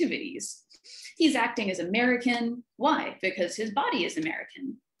bodily activities. He's acting as American. Why? Because his body is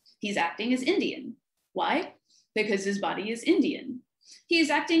American. He's acting as Indian. Why? Because his body is Indian. He is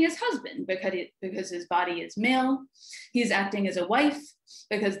acting as husband because his body is male. He's acting as a wife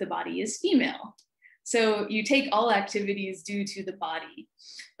because the body is female. So you take all activities due to the body.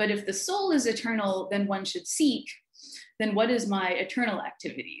 But if the soul is eternal, then one should seek, then what is my eternal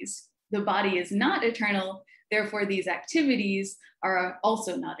activities? The body is not eternal, therefore these activities are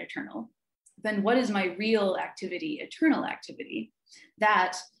also not eternal. Then what is my real activity, eternal activity?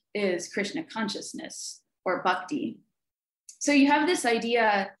 That is Krishna consciousness or bhakti. So you have this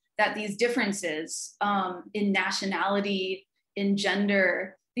idea that these differences in nationality, in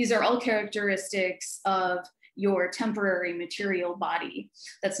gender, these are all characteristics of your temporary material body.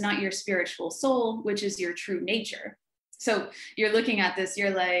 That's not your spiritual soul, which is your true nature. So you're looking at this, you're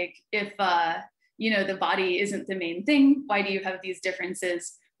like, if the body isn't the main thing, why do you have these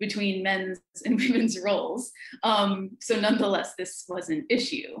differences between men's and women's roles? So nonetheless, this was an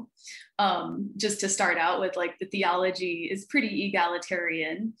issue. Just to start out with, like, the theology is pretty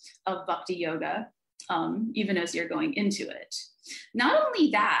egalitarian of Bhakti yoga, even as you're going into it. Not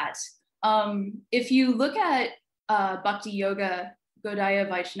only that, if you look at Bhakti yoga, Gaudiya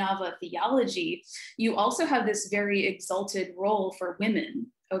Vaishnava theology, you also have this very exalted role for women,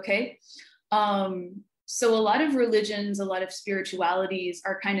 okay? So a lot of religions, a lot of spiritualities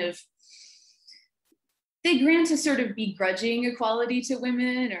are kind of, they grant a sort of begrudging equality to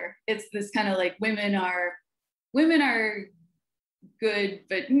women, or it's this kind of like women are good,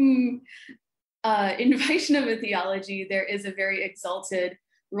 but in Vaishnava theology, there is a very exalted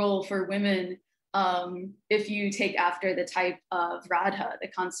role for women if you take after the type of Radha, the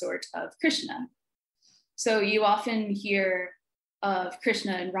consort of Krishna. So you often hear of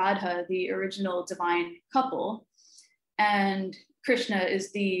Krishna and Radha, the original divine couple, and Krishna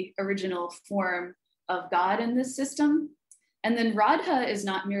is the original form of God in this system. And then Radha is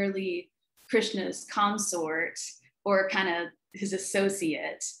not merely Krishna's consort or kind of his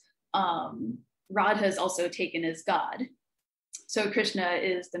associate. Radha is also taken as God. So Krishna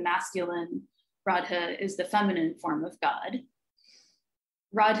is the masculine, Radha is the feminine form of God.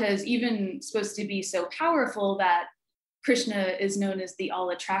 Radha is even supposed to be so powerful that Krishna is known as the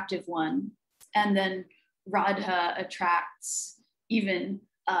all-attractive one. And then Radha attracts even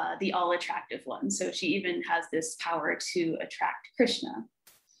the all-attractive one. So she even has this power to attract Krishna.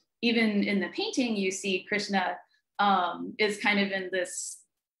 Even in the painting, you see Krishna is kind of in this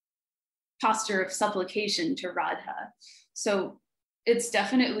posture of supplication to Radha. So it's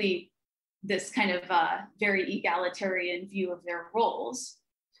definitely this kind of very egalitarian view of their roles.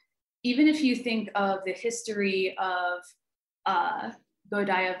 Even if you think of the history of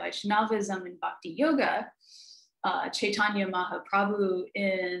Gaudiya Vaishnavism and Bhakti Yoga, Chaitanya Mahaprabhu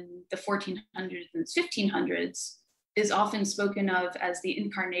in the 1400s and 1500s is often spoken of as the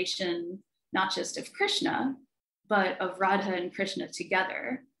incarnation, not just of Krishna, but of Radha and Krishna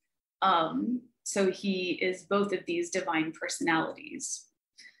together. So he is both of these divine personalities.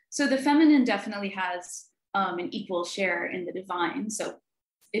 So the feminine definitely has an equal share in the divine. So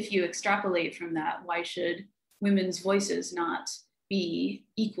if you extrapolate from that, why should women's voices not be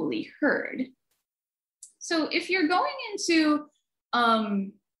equally heard? So if you're going into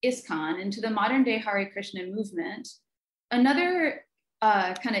ISKCON, into the modern day Hare Krishna movement, another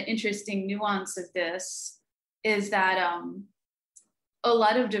kind of interesting nuance of this is that a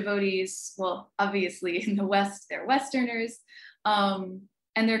lot of devotees, well, obviously in the West, they're Westerners, and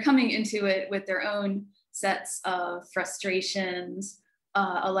they're coming into it with their own sets of frustrations,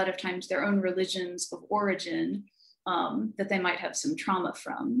 a lot of times their own religions of origin that they might have some trauma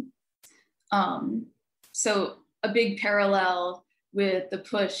from. So a big parallel with the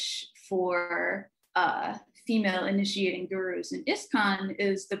push for female initiating gurus in ISKCON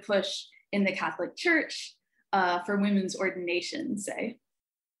is the push in the Catholic Church for women's ordination, say.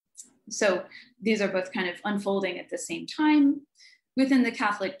 So these are both kind of unfolding at the same time. Within the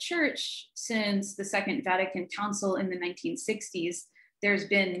Catholic Church, since the Second Vatican Council in the 1960s, there's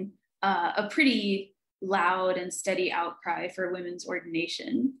been a pretty loud and steady outcry for women's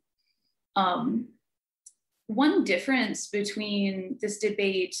ordination. One difference between this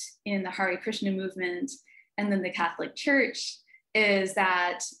debate in the Hare Krishna movement and then the Catholic Church is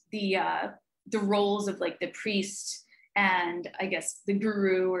that the roles of like the priest and I guess the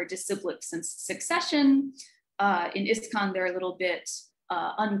guru or disciplic succession in ISKCON, they're a little bit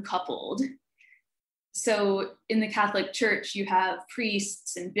uncoupled. So in the Catholic Church, you have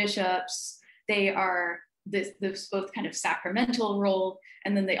priests and bishops. They are this both kind of sacramental role,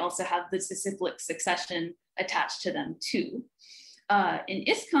 and then they also have the disciplic succession attached to them too. In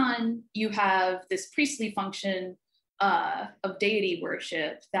ISKCON, you have this priestly function of deity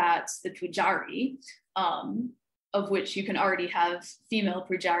worship, that's the pujari, of which you can already have female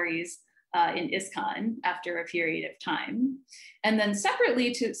pujaris in ISKCON after a period of time. And then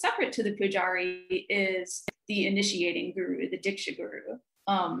separate to the pujari is the initiating guru, the diksha guru.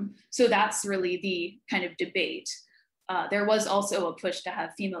 So that's really the kind of debate. There was also a push to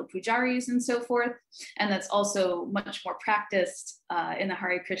have female pujaris and so forth, and that's also much more practiced in the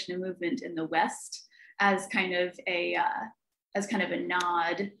Hare Krishna movement in the West as kind of a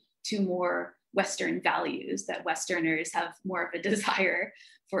nod to more Western values, that Westerners have more of a desire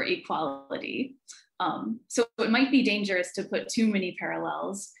for equality. So it might be dangerous to put too many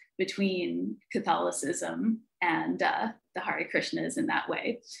parallels between Catholicism and the Hare Krishnas in that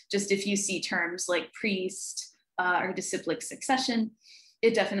way. Just if you see terms like priest or disciplic succession,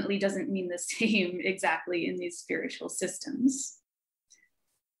 it definitely doesn't mean the same exactly in these spiritual systems.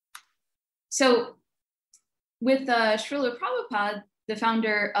 So with Srila Prabhupada, the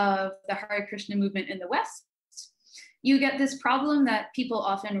founder of the Hare Krishna movement in the West, you get this problem that people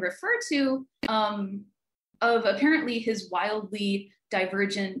often refer to of apparently his wildly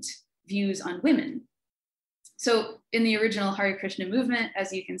divergent views on women. So in the original Hare Krishna movement,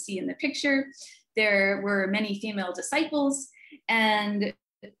 as you can see in the picture, there were many female disciples, and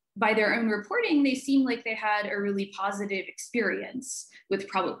by their own reporting, they seemed like they had a really positive experience with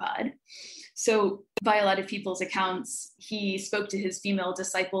Prabhupada. So by a lot of people's accounts, he spoke to his female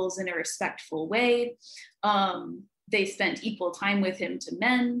disciples in a respectful way. They spent equal time with him to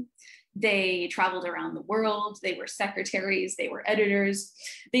men. They traveled around the world. They were secretaries, they were editors.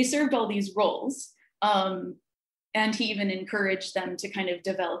 They served all these roles. And he even encouraged them to kind of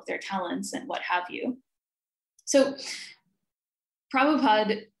develop their talents and what have you. So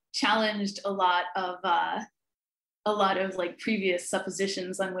Prabhupada challenged a lot of like previous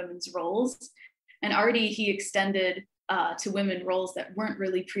suppositions on women's roles. And already he extended to women roles that weren't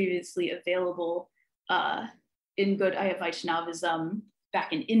really previously available in Gaudiya Vaishnavism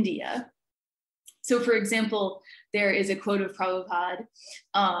back in India. So for example, there is a quote of Prabhupada.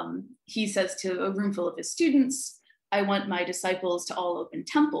 He says to a room full of his students, "I want my disciples to all open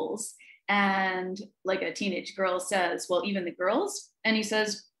temples." And like a teenage girl says, "Well, even the girls?" And he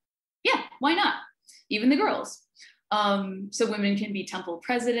says, "Yeah, why not? Even the girls." So women can be temple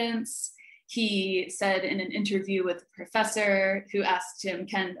presidents. He said in an interview with a professor who asked him,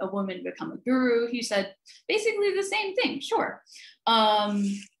 "Can a woman become a guru?" He said basically the same thing, sure.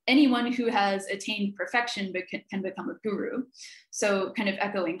 Anyone who has attained perfection can become a guru. So kind of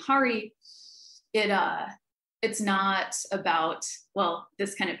echoing Hari, it's not about, well,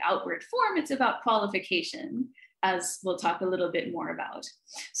 this kind of outward form, it's about qualification. as we'll talk a little bit more about.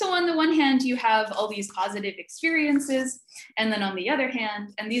 So on the one hand, you have all these positive experiences, and then on the other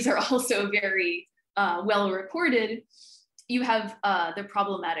hand, and these are also very well reported, you have the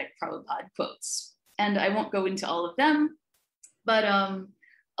problematic Prabhupada quotes. And I won't go into all of them, but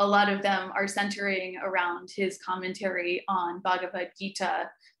a lot of them are centering around his commentary on Bhagavad Gita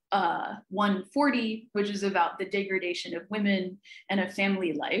 140, which is about the degradation of women and of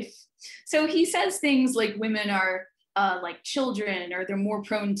family life. So he says things like women are like children, or they're more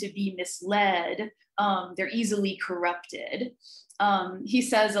prone to be misled, they're easily corrupted. He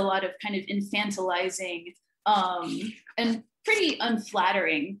says a lot of kind of infantilizing and pretty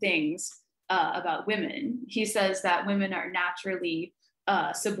unflattering things about women. He says that women are naturally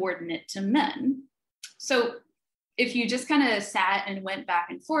subordinate to men. So if you just kind of sat and went back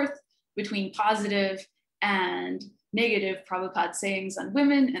and forth between positive and negative Prabhupada sayings on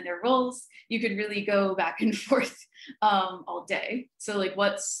women and their roles, you could really go back and forth all day. So like,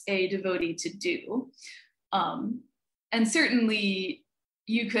 what's a devotee to do? And certainly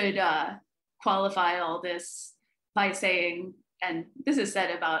you could qualify all this by saying, and this is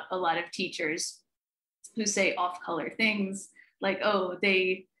said about a lot of teachers who say off-color things, like, oh,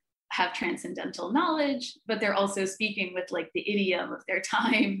 they have transcendental knowledge, but they're also speaking with like the idiom of their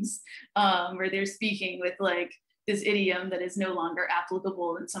times, or they're speaking with like this idiom that is no longer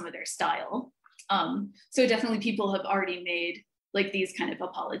applicable in some of their style. So definitely people have already made like these kind of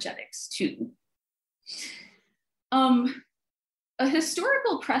apologetics too. A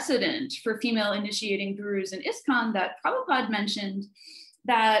historical precedent for female initiating gurus in ISKCON that Prabhupada mentioned,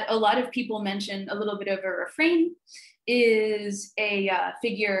 that a lot of people mention a little bit of a refrain, is a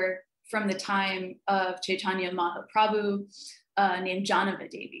figure from the time of Chaitanya Mahaprabhu named Janava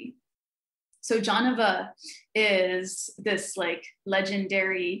Devi. So Janava is this like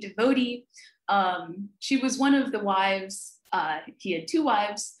legendary devotee. She was one of the wives, he had two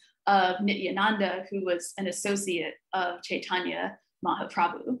wives, of Nityananda, who was an associate of Chaitanya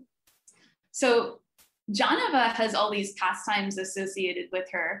Mahaprabhu. So Janava has all these pastimes associated with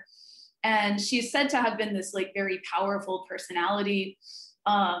her, and she's said to have been this like very powerful personality.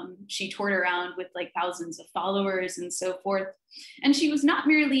 She toured around with like thousands of followers and so forth. And she was not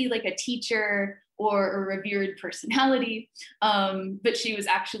merely like a teacher or a revered personality, but she was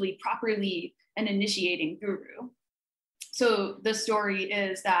actually properly an initiating guru. So the story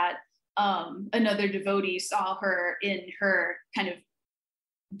is that another devotee saw her in her kind of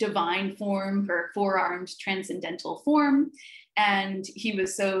divine form, her four-armed transcendental form, and he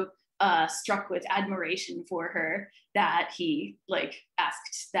was so struck with admiration for her that he like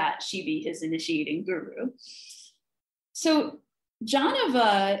asked that she be his initiating guru. So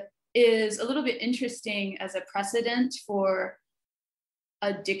Janava is a little bit interesting as a precedent for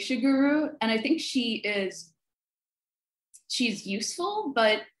a Diksha guru, and I think she's useful,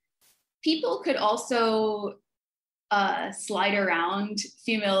 but people could also slide around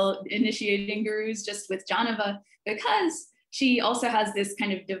female initiating gurus just with Janava, because she also has this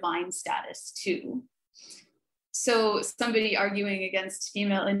kind of divine status too. So somebody arguing against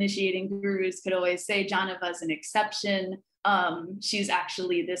female initiating gurus could always say Janava is an exception. She's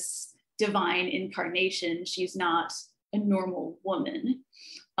actually this divine incarnation. She's not a normal woman.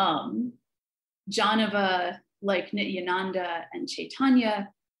 Janava, like Nityananda and Chaitanya,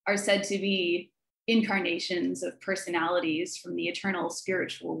 are said to be incarnations of personalities from the eternal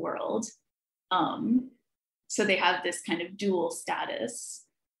spiritual world. So they have this kind of dual status.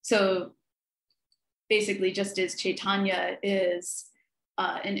 So basically, just as Chaitanya is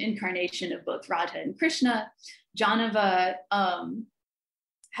an incarnation of both Radha and Krishna, Janava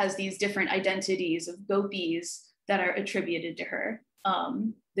has these different identities of gopis that are attributed to her.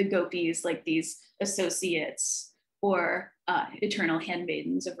 The gopis, like these associates or eternal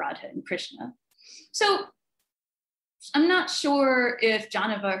handmaidens of Radha and Krishna. So I'm not sure if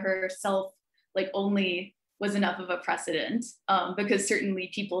Janava herself like only was enough of a precedent, because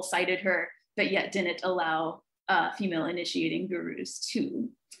certainly people cited her, but yet didn't allow female initiating gurus too.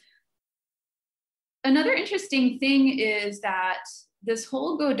 Another interesting thing is that this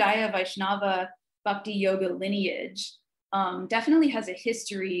whole Gaudiya Vaishnava Bhakti Yoga lineage definitely has a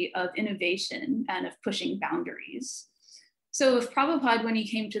history of innovation and of pushing boundaries. So if Prabhupada, when he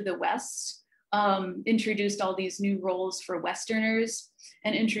came to the West, introduced all these new roles for Westerners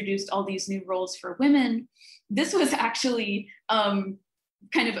and introduced all these new roles for women, this was actually kind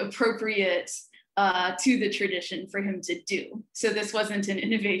of appropriate to the tradition for him to do. So this wasn't an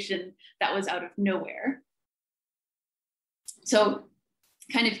innovation that was out of nowhere. So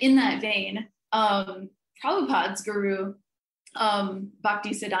kind of in that vein, Prabhupada's guru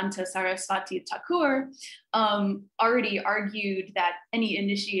Bhaktisiddhanta Saraswati Thakur already argued that any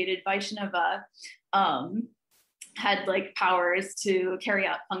initiated Vaishnava had like powers to carry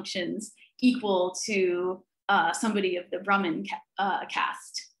out functions equal to somebody of the Brahmin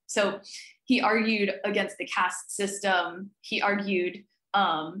caste. So he argued against the caste system. He argued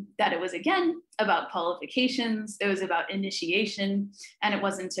that it was, again, about qualifications, it was about initiation, and it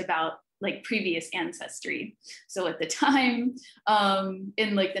wasn't about like previous ancestry. So at the time,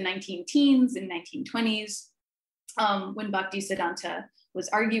 in like the 19-teens and 1920s, when Bhaktisiddhanta was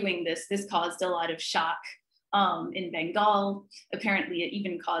arguing this caused a lot of shock in Bengal. Apparently it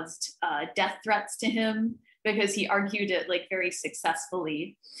even caused death threats to him, because he argued it like very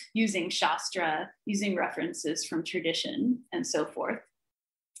successfully using Shastra, using references from tradition and so forth.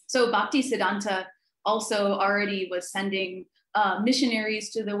 So Bhaktisiddhanta also already was sending missionaries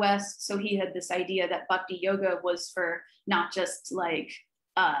to the West. So he had this idea that Bhakti Yoga was for not just like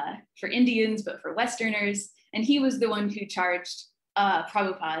for Indians, but for Westerners. And he was the one who charged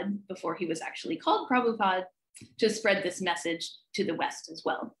Prabhupada, before he was actually called Prabhupada, to spread this message to the West as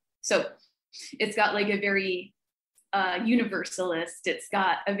well. So it's got like a very universalist, it's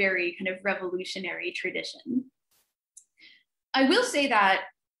got a very kind of revolutionary tradition. I will say that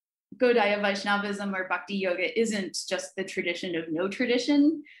Gaudiya Vaishnavism or Bhakti Yoga isn't just the tradition of no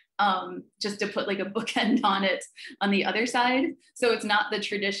tradition, just to put like a bookend on it on the other side. So it's not the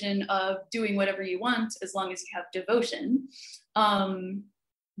tradition of doing whatever you want as long as you have devotion.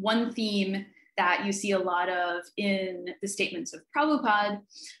 One theme that you see a lot of in the statements of Prabhupada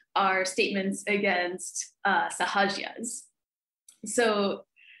are statements against sahajas. So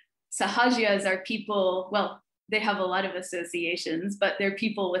sahajas are people, well, they have a lot of associations, but they're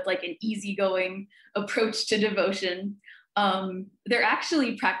people with like an easygoing approach to devotion. They're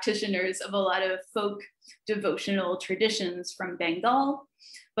actually practitioners of a lot of folk devotional traditions from Bengal,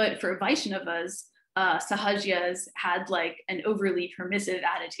 but for Vaishnavas, sahajas had like an overly permissive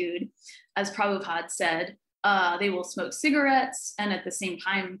attitude. As Prabhupada said, they will smoke cigarettes, and at the same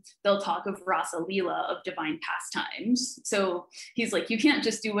time, they'll talk of Rasa Leela, of divine pastimes. So he's like, you can't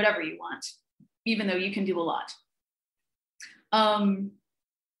just do whatever you want, even though you can do a lot. In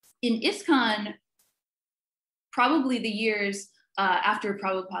ISKCON, probably the years after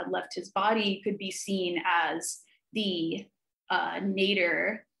Prabhupada left his body could be seen as the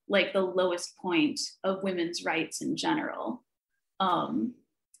nadir, like the lowest point of women's rights in general.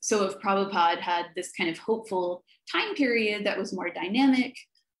 So if Prabhupada had this kind of hopeful time period that was more dynamic,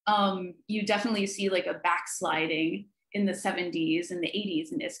 you definitely see like a backsliding in the 70s and the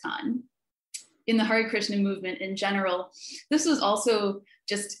 80s in ISKCON. In the Hare Krishna movement in general, this was also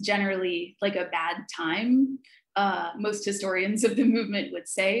just generally like a bad time. Most historians of the movement would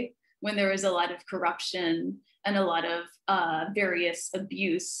say, when there was a lot of corruption and a lot of various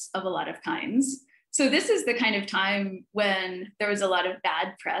abuse of a lot of kinds. So this is the kind of time when there was a lot of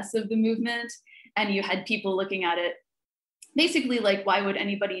bad press of the movement, and you had people looking at it basically like, why would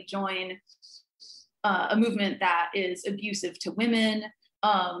anybody join a movement that is abusive to women?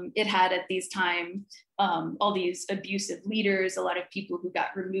 It had at these time all these abusive leaders, a lot of people who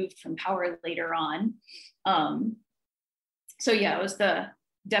got removed from power later on. So yeah, it was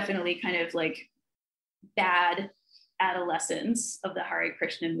definitely kind of like bad adolescence of the Hare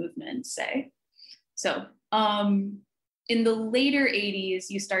Krishna movement, say. So in the later 80s,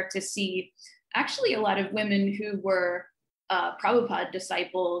 you start to see actually a lot of women who were Prabhupada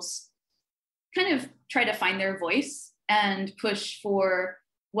disciples kind of try to find their voice and push for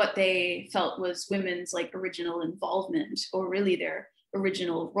what they felt was women's like original involvement, or really their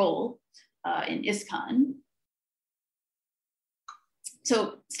original role in ISKCON.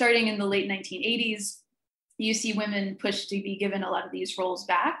 So starting in the late 1980s, you see women push to be given a lot of these roles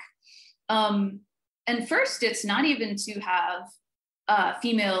back. And first, it's not even to have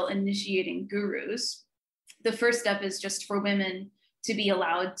female initiating gurus. The first step is just for women to be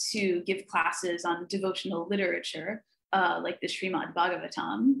allowed to give classes on devotional literature, like the Srimad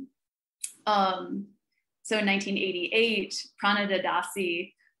Bhagavatam. So in 1988, Pranada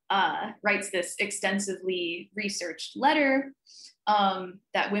Dasi writes this extensively researched letter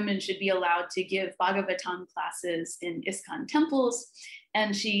that women should be allowed to give Bhagavatam classes in ISKCON temples.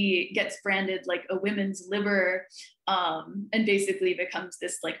 And she gets branded like a women's liber, and basically becomes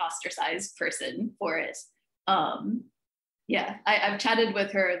this like ostracized person for it. Yeah, I've chatted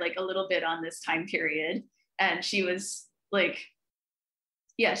with her like a little bit on this time period, and she was like,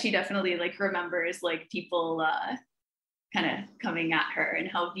 yeah, she definitely like remembers like people kind of coming at her and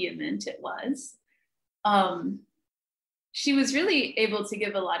how vehement it was. She was really able to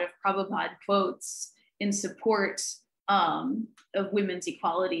give a lot of Prabhupada quotes in support of women's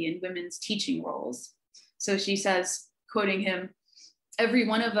equality and women's teaching roles. So she says, quoting him, "Every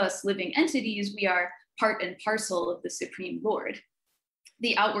one of us living entities, we are part and parcel of the Supreme Lord.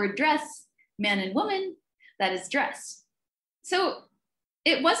 The outward dress, man and woman, that is dress." So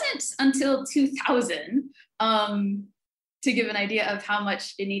it wasn't until 2000, to give an idea of how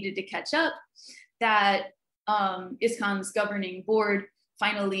much it needed to catch up, that ISKCON's governing board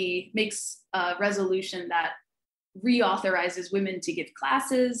finally makes a resolution that reauthorizes women to give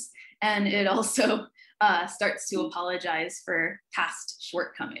classes, and it also starts to apologize for past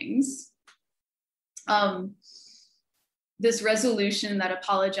shortcomings. This resolution that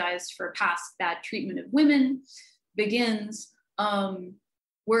apologized for past bad treatment of women begins,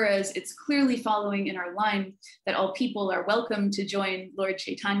 whereas it's clearly following in our line that all people are welcome to join Lord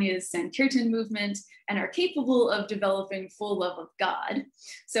Chaitanya's Sankirtan movement and are capable of developing full love of God.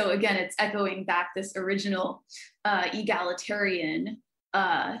 So again, it's echoing back this original egalitarian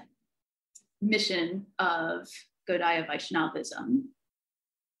mission of Gaudiya Vaishnavism.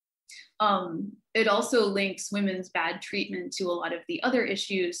 It also links women's bad treatment to a lot of the other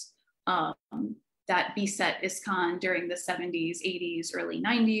issues that beset ISKCON during the 70s, 80s, early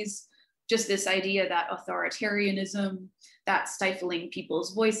 90s. Just this idea that authoritarianism, that stifling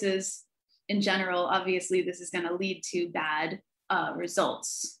people's voices in general, obviously this is going to lead to bad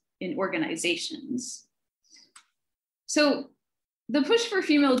results in organizations. So the push for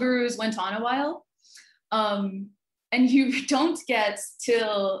female gurus went on a while, and you don't get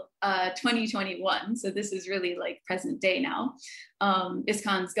till 2021. So this is really like present day now.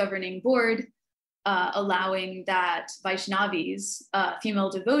 ISKCON's governing board allowing that Vaishnavis, female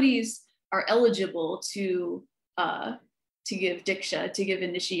devotees, are eligible to give diksha, to give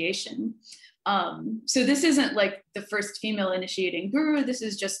initiation. So this isn't like the first female initiating guru. This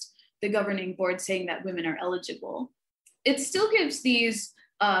is just the governing board saying that women are eligible. It still gives these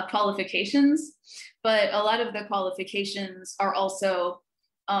qualifications, but a lot of the qualifications are also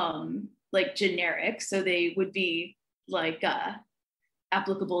like generic. So they would be like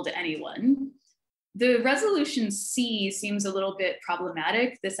applicable to anyone. The resolution C seems a little bit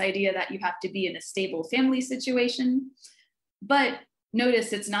problematic, this idea that you have to be in a stable family situation. But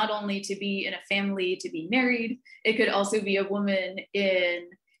notice it's not only to be in a family, to be married, it could also be a woman in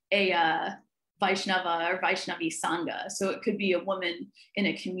a Vaishnava or Vaishnavi Sangha. So it could be a woman in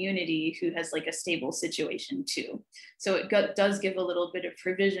a community who has like a stable situation too. So it does give a little bit of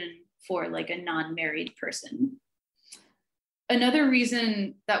provision for like a non-married person. Another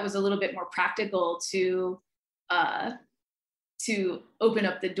reason that was a little bit more practical to open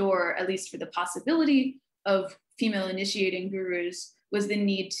up the door, at least for the possibility of female initiating gurus, was the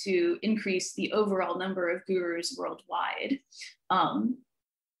need to increase the overall number of gurus worldwide.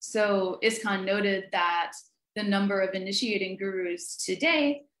 So ISKCON noted that the number of initiating gurus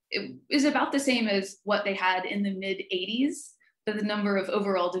today is about the same as what they had in the mid 80s, but the number of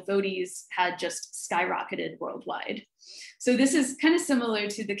overall devotees had just skyrocketed worldwide. So this is kind of similar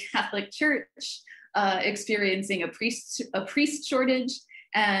to the Catholic Church experiencing a priest shortage,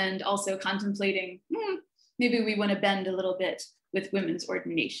 and also contemplating, maybe we want to bend a little bit with women's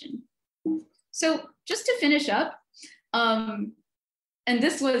ordination. So just to finish up, and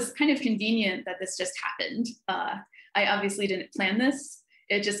this was kind of convenient that this just happened. I obviously didn't plan this.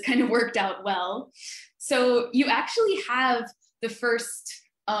 It just kind of worked out well. So you actually have the first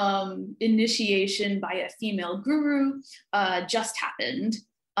initiation by a female guru just happened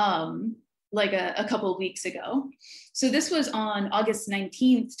like a couple of weeks ago. So this was on August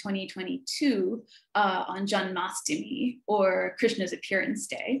 19th, 2022, on Janmashtami, or Krishna's Appearance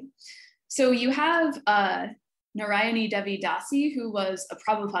Day. So you have Narayani Devi Dasi, who was a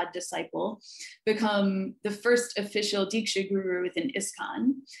Prabhupada disciple, become the first official Diksha guru within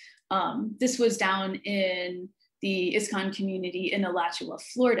ISKCON. This was down in the ISKCON community in Alachua,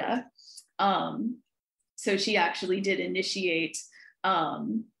 Florida. So she actually did initiate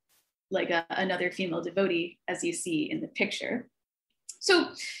like another female devotee, as you see in the picture.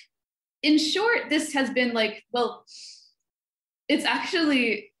 So in short, this has been like, well, it's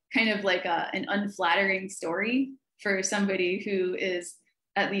actually kind of like an unflattering story for somebody who is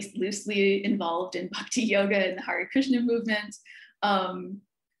at least loosely involved in Bhakti Yoga and the Hari-Krishna movement.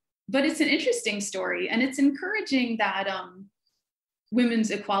 But it's an interesting story, and it's encouraging that women's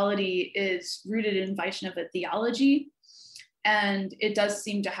equality is rooted in Vaishnava theology. And it does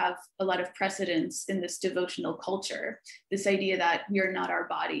seem to have a lot of precedence in this devotional culture, this idea that we are not our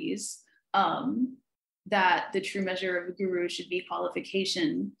bodies, that the true measure of a guru should be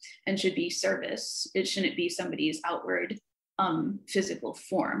qualification and should be service. It shouldn't be somebody's outward physical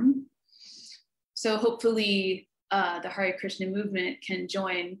form. So hopefully the Hare Krishna movement can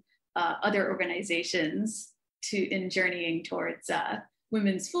join other organizations in journeying towards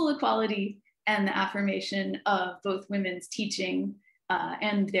women's full equality and the affirmation of both women's teaching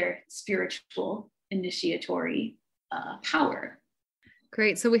and their spiritual initiatory power.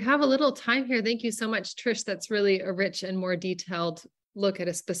 Great. So we have a little time here. Thank you so much, Trish. That's really a rich and more detailed look at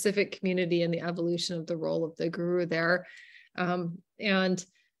a specific community and the evolution of the role of the guru there. And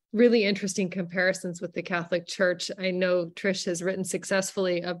really interesting comparisons with the Catholic Church. I know Trish has written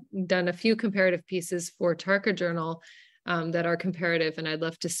successfully, done a few comparative pieces for Tarka Journal that are comparative, and I'd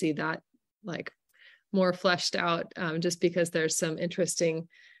love to see that like more fleshed out, just because there's some interesting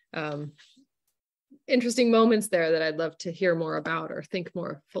moments there that I'd love to hear more about or think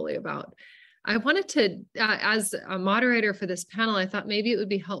more fully about. I wanted to, as a moderator for this panel, I thought maybe it would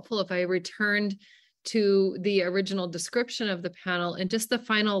be helpful if I returned to the original description of the panel and just the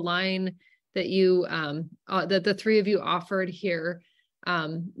final line that you, that the three of you offered here,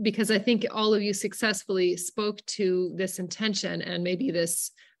 because I think all of you successfully spoke to this intention, and maybe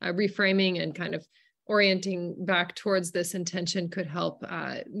this reframing and kind of orienting back towards this intention could help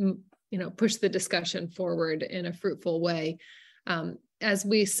push the discussion forward in a fruitful way. As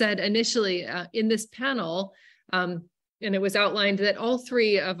we said initially in this panel, and it was outlined that all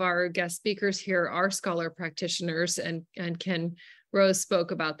three of our guest speakers here are scholar practitioners, and Ken Rose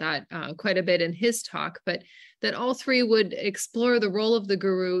spoke about that quite a bit in his talk, but that all three would explore the role of the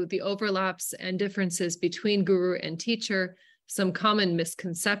guru, the overlaps and differences between guru and teacher, some common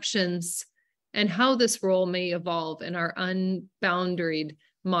misconceptions, and how this role may evolve in our unboundaried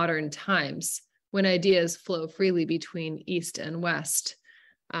modern times when ideas flow freely between East and West.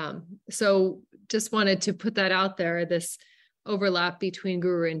 So just wanted to put that out there, this overlap between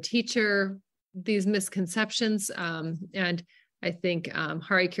guru and teacher, these misconceptions. And I think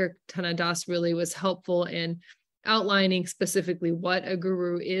Hari-kirtana das really was helpful in outlining specifically what a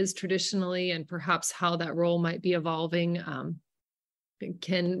guru is traditionally and perhaps how that role might be evolving.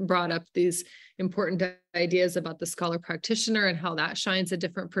 Ken brought up these important ideas about the scholar practitioner and how that shines a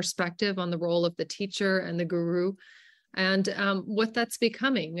different perspective on the role of the teacher and the guru, and what that's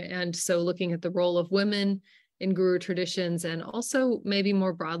becoming. And so looking at the role of women in guru traditions, and also maybe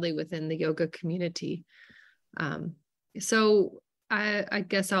more broadly within the yoga community. So I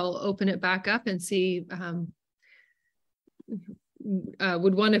guess I'll open it back up and see,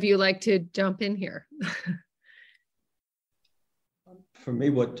 would one of you like to jump in here? For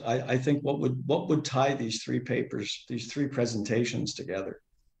me, I think what would tie these three papers, these three presentations together?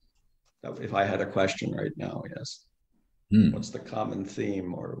 If I had a question right now, yes. What's the common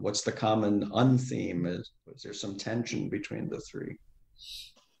theme, or what's the common untheme? Is there some tension between the three?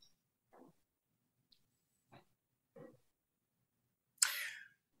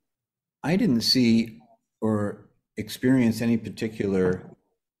 I didn't see or experience any particular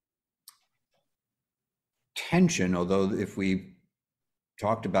tension, although if we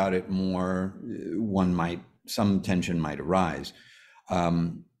talked about it more, some tension might arise.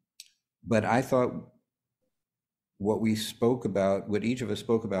 But I thought what each of us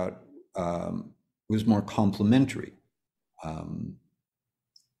spoke about was more complementary.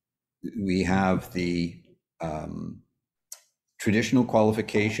 We have the traditional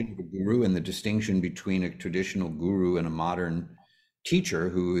qualification of a guru and the distinction between a traditional guru and a modern teacher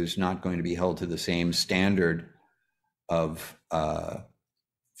who is not going to be held to the same standard of,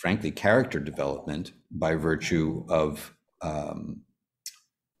 frankly, character development by virtue of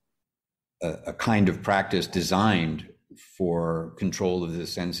a kind of practice designed for control of the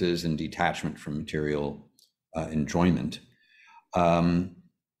senses and detachment from material enjoyment.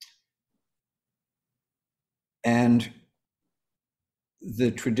 And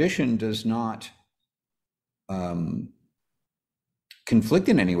the tradition does not conflict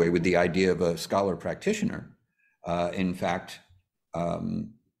in any way with the idea of a scholar practitioner. In fact,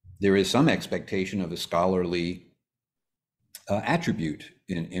 there is some expectation of a scholarly attribute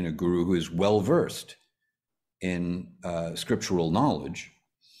in a guru who is well versed in scriptural knowledge.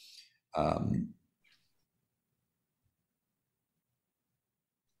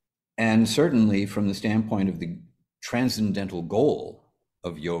 And certainly from the standpoint of the transcendental goal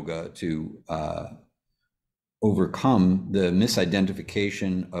of yoga to overcome the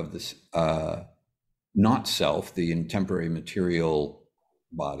misidentification of this not self, the temporary material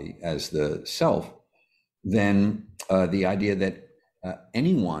body, as the self, then the idea that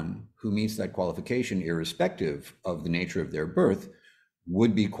anyone who meets that qualification, irrespective of the nature of their birth,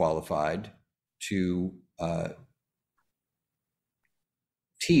 would be qualified to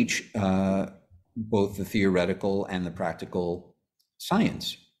teach both the theoretical and the practical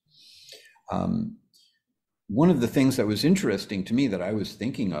science. one of the things that was interesting to me that I was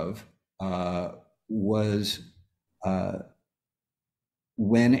thinking of was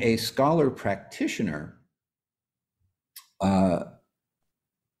when a scholar-practitioner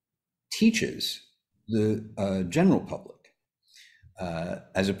teaches the general public,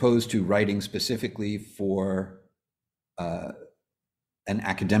 as opposed to writing specifically for an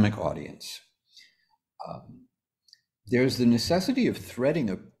academic audience. There's the necessity of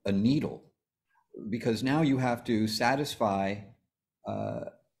threading a needle, because now you have to satisfy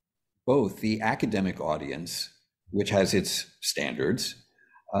both the academic audience, which has its standards,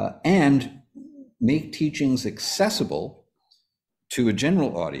 and make teachings accessible to a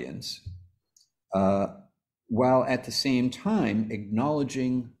general audience, while at the same time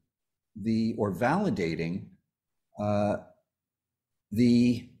acknowledging or validating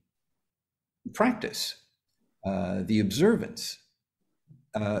the practice, the observance.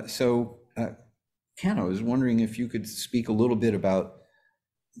 Ken, I was wondering if you could speak a little bit about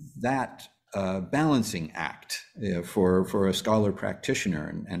that balancing act for a scholar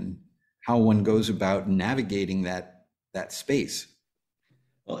practitioner, and how one goes about navigating that space.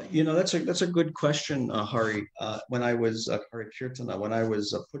 Well, that's a good question, Hari. When I was Hari-kirtana, when I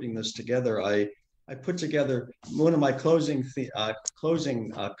was putting this together, I put together one of my closing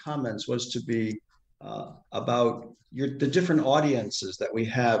comments was to be about the different audiences that we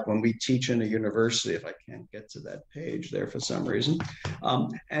have when we teach in a university. If I can't get to that page there for some reason,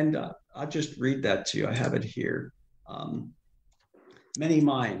 and I'll just read that to you. I have it here. Many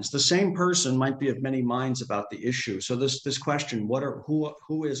minds. The same person might be of many minds about the issue. So this question,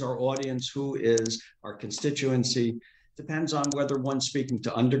 who is our audience? Who is our constituency? Depends on whether one's speaking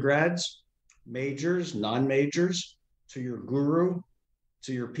to undergrads, majors, non-majors, to your guru,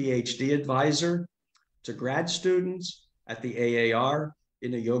 to your Ph.D. advisor, to grad students at the AAR,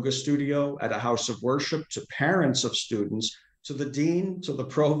 in a yoga studio, at a house of worship, to parents of students, to the dean, to the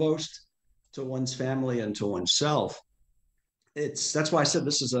provost, to one's family, and to oneself. That's why I said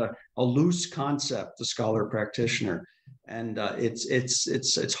this is a loose concept, the scholar practitioner, and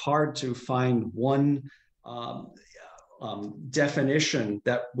it's hard to find one definition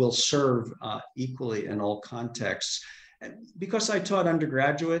that will serve equally in all contexts. And because I taught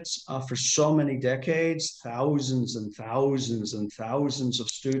undergraduates for so many decades, thousands and thousands and thousands of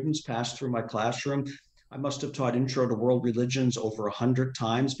students passed through my classroom. I must have taught Intro to World Religions over 100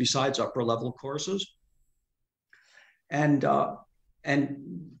 times, besides upper level courses. And so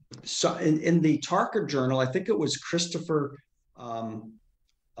in the Tarka journal, I think it was Christopher, Harish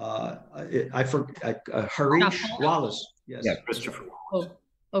Wallace. Yes. Yeah, Christopher.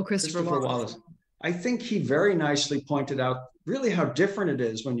 Christopher Wallace. I think he very nicely pointed out really how different it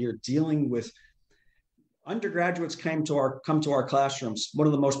is when you're dealing with undergraduates. Come to our classrooms, one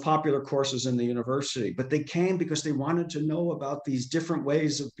of the most popular courses in the university, but they came because they wanted to know about these different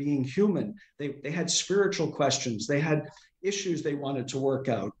ways of being human. They had spiritual questions, they had issues they wanted to work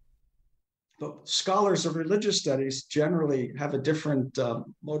out. But scholars of religious studies generally have a different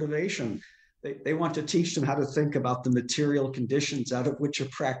motivation. They want to teach them how to think about the material conditions out of which a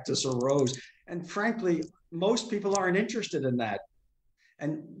practice arose. And frankly, most people aren't interested in that.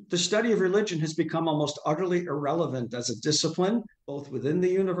 And the study of religion has become almost utterly irrelevant as a discipline, both within the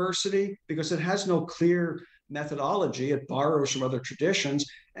university, because it has no clear methodology. It borrows from other traditions.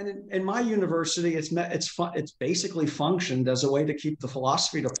 And in my university, it's basically functioned as a way to keep the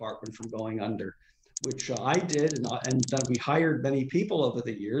philosophy department from going under, which I did, and that we hired many people over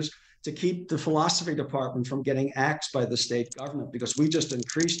the years to keep the philosophy department from getting axed by the state government, because we just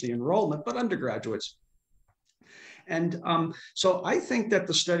increased the enrollment, but undergraduates. And so I think that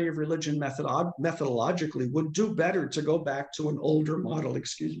the study of religion methodologically would do better to go back to an older model,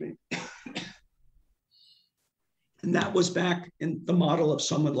 and that was back in the model of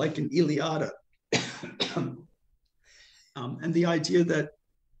someone like an Iliada. And the idea that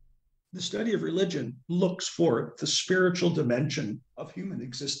the study of religion looks for the spiritual dimension of human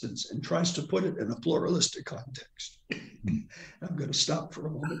existence and tries to put it in a pluralistic context. I'm going to stop for a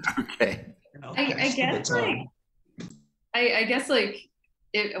moment. Okay. I guess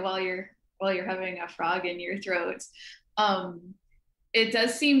while you're having a frog in your throat, it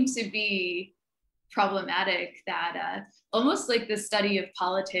does seem to be problematic that almost like the study of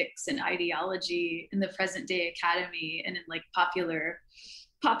politics and ideology in the present day academy and in like popular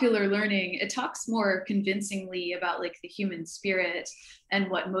learning, it talks more convincingly about like the human spirit and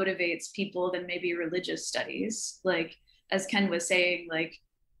what motivates people than maybe religious studies. Like, as Ken was saying, like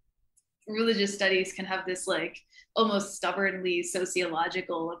religious studies can have this like almost stubbornly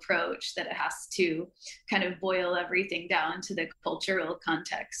sociological approach that it has to kind of boil everything down to the cultural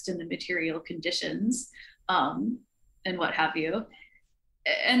context and the material conditions. and what have you.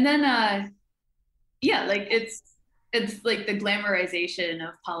 And then yeah, like it's like the glamorization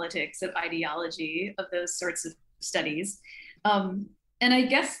of politics, of ideology, of those sorts of studies. And I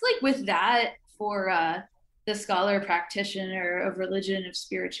guess like with that, for the scholar practitioner of religion, of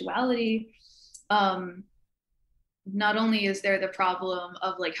spirituality, not only is there the problem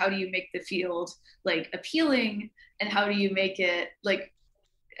of like, how do you make the field like appealing, and how do you make it like,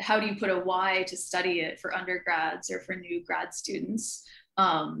 how do you put a why to study it for undergrads or for new grad students,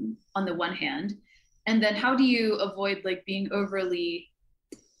 on the one hand, and then how do you avoid like being overly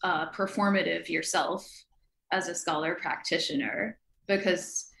performative yourself as a scholar practitioner?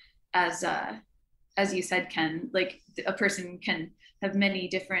 Because as you said, Ken, like a person can have many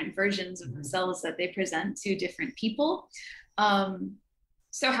different versions of themselves that they present to different people.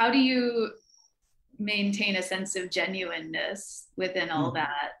 So how do you maintain a sense of genuineness within all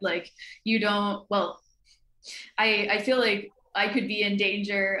that? Like, you don't, well, I feel like I could be in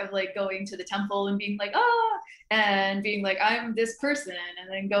danger of like going to the temple and being like, and being like, I'm this person, and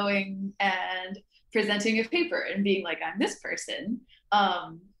then going and presenting a paper and being like, I'm this person.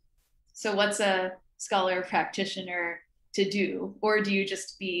 So what's a scholar practitioner to do? Or do you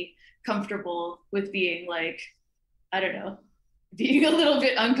just be comfortable with being like, I don't know, being a little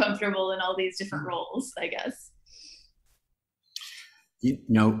bit uncomfortable in all these different roles, I guess? You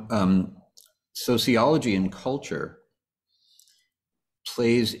know, sociology and culture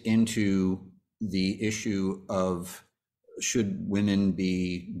plays into the issue of, should women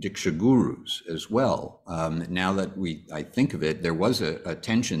be Diksha gurus as well? Now that I think of it, there was a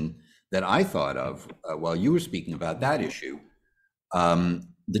tension that I thought of while you were speaking about that issue.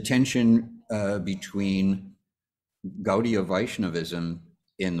 The tension between Gaudiya Vaishnavism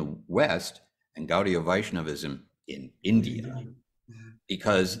in the West and Gaudiya Vaishnavism in India,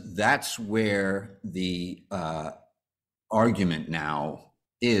 because that's where the argument now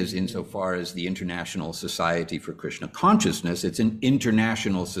is, insofar as the International Society for Krishna Consciousness. It's an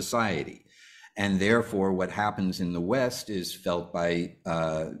international society, and therefore what happens in the West is felt by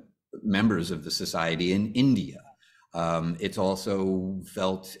members of the society in India. It's also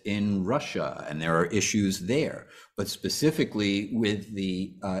felt in Russia, and there are issues there. But specifically with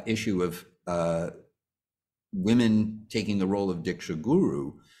the issue of women taking the role of Diksha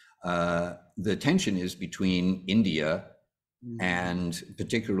Guru, the tension is between India and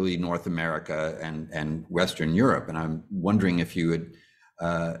particularly North America and Western Europe. And I'm wondering if you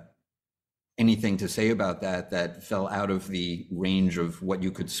had anything to say about that fell out of the range of what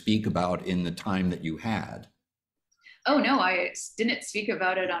you could speak about in the time that you had. Oh no, I didn't speak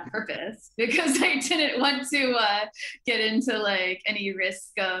about it on purpose, because I didn't want to get into like any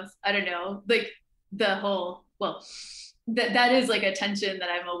risk of, I don't know, like the whole, well, that is like a tension that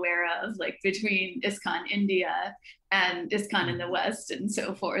I'm aware of, like between ISKCON India and ISKCON in the West and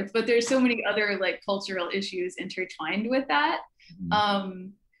so forth. But there's so many other like cultural issues intertwined with that.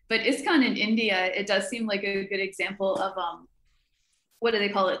 But ISKCON in India, it does seem like a good example of, what do they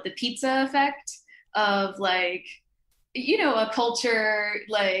call it? The pizza effect of like, you know, a culture,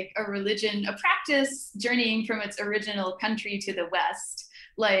 like a religion, a practice journeying from its original country to the West.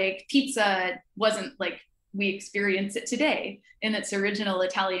 Like pizza wasn't like we experience it today in its original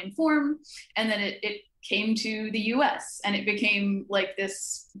Italian form. And then it came to the US and it became like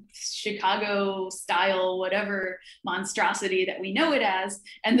this Chicago style, whatever monstrosity that we know it as.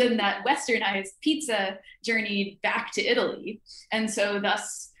 And then that westernized pizza journeyed back to Italy. And so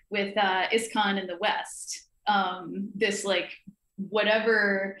thus with ISKCON in the West, this like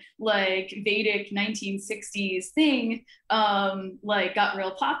whatever like Vedic 1960s thing like got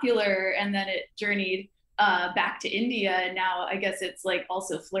real popular, and then it journeyed back to India, and now I guess it's like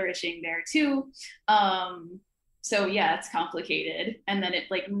also flourishing there too. So yeah, it's complicated. And then it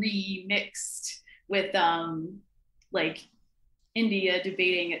like remixed with like India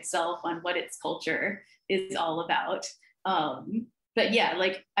debating itself on what its culture is all about. But yeah,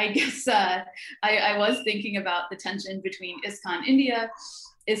 like I guess I was thinking about the tension between ISKCON India,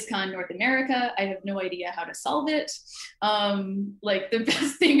 ISKCON North America. I have no idea how to solve it. Like the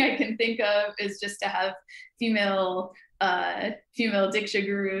best thing I can think of is just to have female Diksha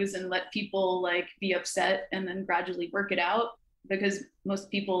gurus and let people like be upset and then gradually work it out, because most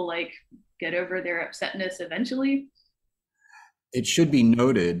people like get over their upsetness eventually. It should be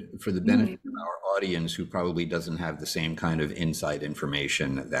noted, for the benefit of our audience who probably doesn't have the same kind of inside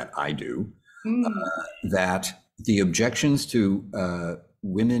information that I do, that the objections to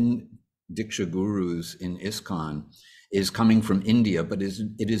women Diksha gurus in ISKCON is coming from India, but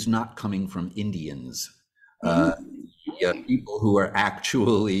it is not coming from Indians. People who are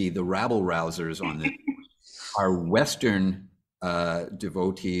actually the rabble rousers on this are Western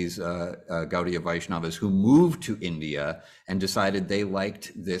devotees, Gaudiya Vaishnavas, who moved to India and decided they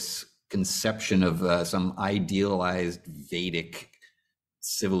liked this conception of some idealized Vedic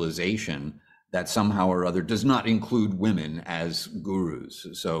civilization that somehow or other does not include women as gurus.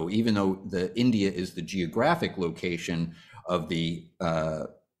 So even though India is the geographic location of the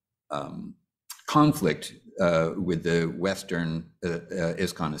conflict with the Western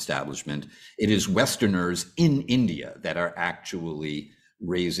ISKCON establishment, it is Westerners in India that are actually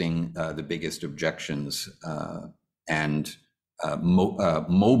raising the biggest objections and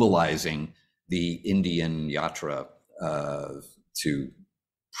mobilizing the Indian yatra to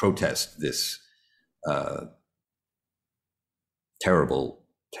protest this terrible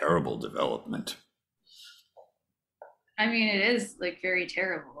development. I mean, it is like very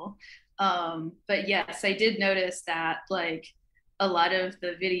terrible. But yes, I did notice that like a lot of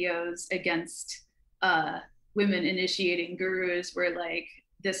the videos against women initiating gurus were like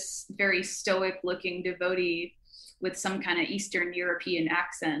this very stoic looking devotee with some kind of Eastern European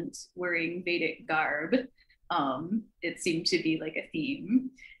accent wearing Vedic garb. It seemed to be like a theme.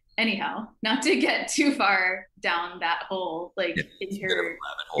 Anyhow, not to get too far down that hole, like it's a bit of a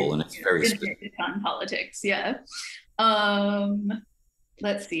rabbit hole, and it's very specific on politics. Yeah.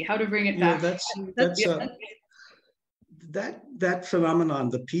 Let's see how to bring it back. That phenomenon,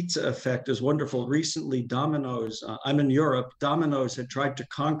 the pizza effect, is wonderful. Recently, Domino's, I'm in Europe, Domino's had tried to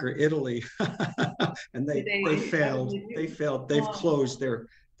conquer Italy and they failed. They failed. They've closed their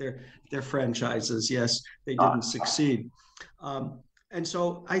franchises. Yes, they didn't succeed. And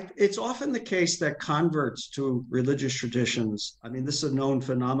so it's often the case that converts to religious traditions, I mean, this is a known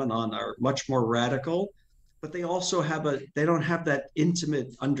phenomenon, are much more radical, but they also they don't have that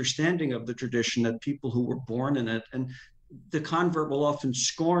intimate understanding of the tradition that people who were born in it. And the convert will often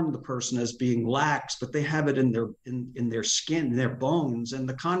scorn the person as being lax, but they have it in their skin, in their bones. And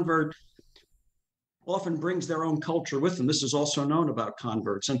the convert often brings their own culture with them. This is also known about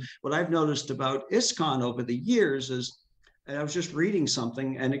converts. And what I've noticed about ISKCON over the years is, and I was just reading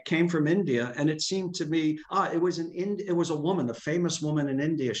something and it came from India, and it seemed to me, it was a woman, a famous woman in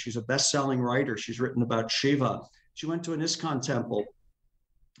India. She's a best-selling writer. She's written about Shiva. She went to an ISKCON temple,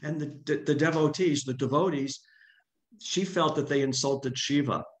 and the devotees, she felt that they insulted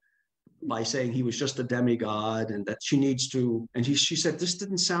Shiva by saying he was just a demigod and that she needs to, and she said, this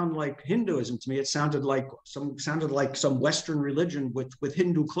didn't sound like Hinduism to me. It sounded like some Western religion with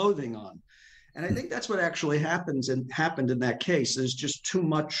Hindu clothing on. And I think that's what actually happened in that case. There's just too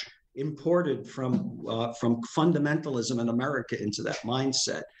much imported from fundamentalism in America into that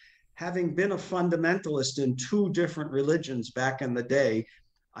mindset. Having been a fundamentalist in two different religions back in the day,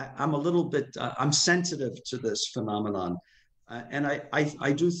 I'm a little bit, I'm sensitive to this phenomenon. And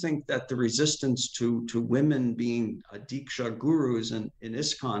I do think that the resistance to women being Diksha gurus in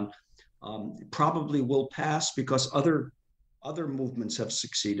ISKCON probably will pass because other movements have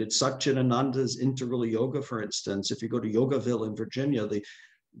succeeded. Satchidananda's Integral Yoga, for instance, if you go to Yogaville in Virginia, the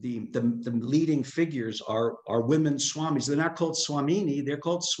leading figures are women swamis. They're not called Swamini, they're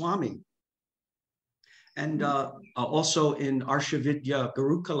called Swami. And also in Arshavidya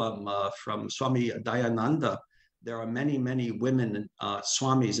Gurukulam from Swami Dayananda, there are many, many women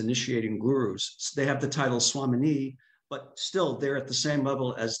swamis initiating gurus. So they have the title Swamini, but still they're at the same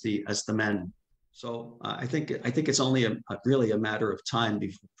level as the men. So I think it's only really a matter of time.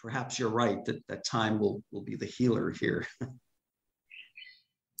 Perhaps you're right that time will be the healer here.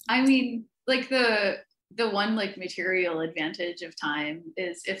 I mean, like the one like material advantage of time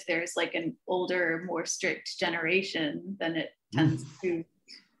is if there's like an older, more strict generation, then it tends to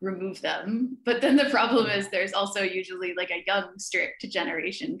remove them. But then the problem is there's also usually like a young, strict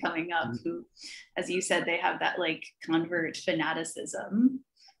generation coming up who, as you said, they have that like convert fanaticism.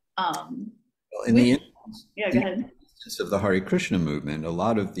 In the go ahead. instance of the Hari-Krishna movement, a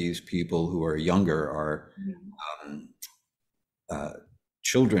lot of these people who are younger are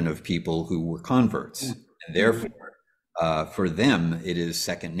children of people who were converts. And therefore, for them, it is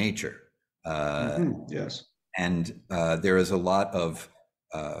second nature. Yes. And there is a lot of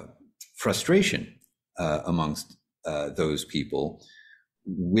frustration amongst those people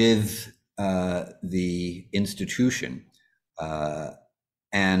with the institution.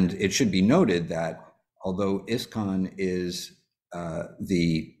 And it should be noted that although ISKCON is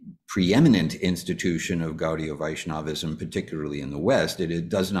the preeminent institution of Gaudiya Vaishnavism, particularly in the West, it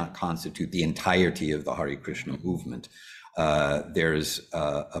does not constitute the entirety of the Hari-Krishna movement. There's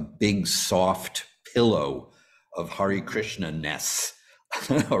a big soft pillow of Hari-Krishna-ness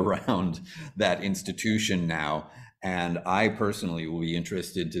around that institution now. And I personally will be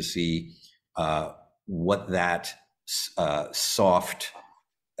interested to see what that soft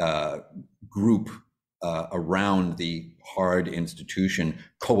group around the hard institution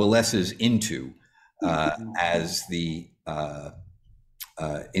coalesces into as the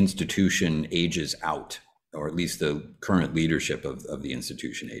institution ages out, or at least the current leadership of the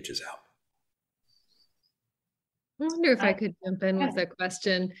institution ages out. I wonder if I could jump in with a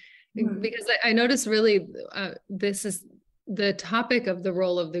question, because I noticed really this is the topic of the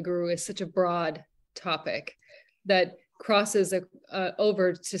role of the guru is such a broad topic that crosses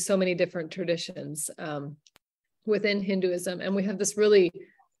over to so many different traditions within Hinduism. And we have this really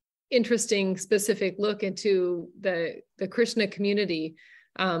interesting specific look into the Krishna community.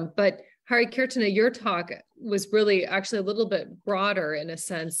 But Hari-kirtana, your talk was really actually a little bit broader in a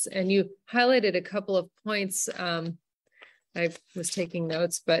sense, and you highlighted a couple of points. I was taking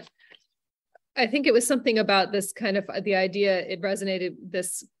notes, but I think it was something about this kind of the idea, it resonated,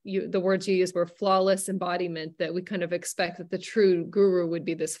 the words you used were flawless embodiment, that we kind of expect that the true guru would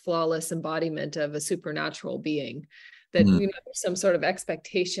be this flawless embodiment of a supernatural being, that some sort of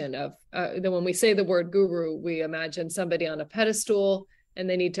expectation of, that when we say the word guru, we imagine somebody on a pedestal, and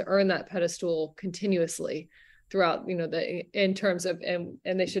they need to earn that pedestal continuously throughout, in terms of, and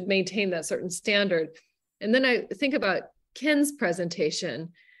they should maintain that certain standard. And then I think about Ken's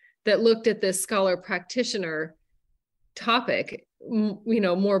presentation that looked at this scholar-practitioner topic,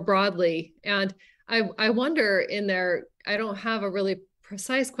 more broadly. And I wonder in there, I don't have a really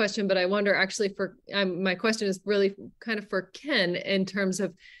precise question, but I wonder actually my question is really kind of for Ken in terms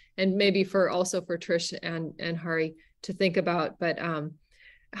of, and maybe also for Trish and Hari to think about, but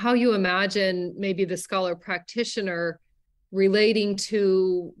how you imagine maybe the scholar-practitioner relating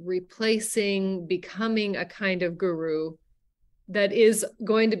to becoming a kind of guru that is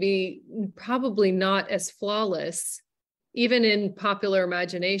going to be probably not as flawless, even in popular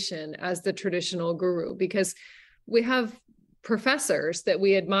imagination, as the traditional guru, because we have professors that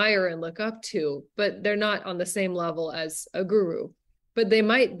we admire and look up to, but they're not on the same level as a guru, but they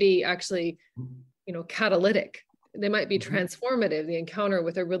might be actually, catalytic. They might be transformative. The encounter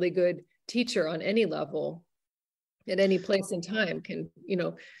with a really good teacher on any level at any place in time can,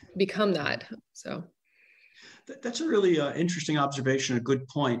 become that. So. That's a really interesting observation, a good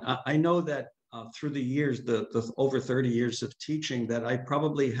point. I know that through the years, the over 30 years of teaching, that I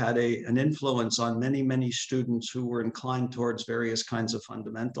probably had an influence on many, many students who were inclined towards various kinds of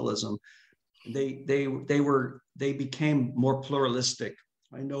fundamentalism. They became more pluralistic.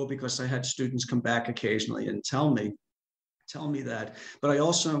 I know because I had students come back occasionally and tell me that. But I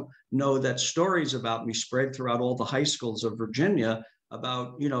also know that stories about me spread throughout all the high schools of Virginia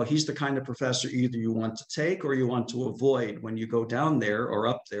about, he's the kind of professor either you want to take or you want to avoid when you go down there or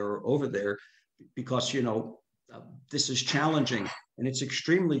up there or over there, because, this is challenging, and it's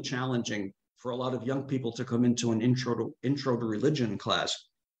extremely challenging for a lot of young people to come into an intro to religion class.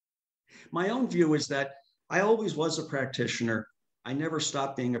 My own view is that I always was a practitioner. I never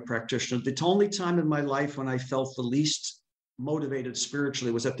stopped being a practitioner. The only time in my life when I felt the least motivated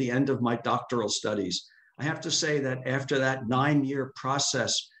spiritually was at the end of my doctoral studies. I have to say that after that 9-year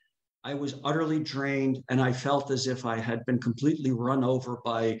process, I was utterly drained, and I felt as if I had been completely run over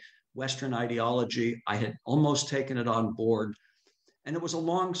by Western ideology. I had almost taken it on board. And it was a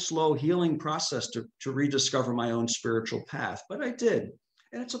long, slow healing process to rediscover my own spiritual path, but I did.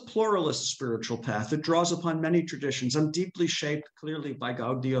 And it's a pluralist spiritual path. It draws upon many traditions. I'm deeply shaped clearly by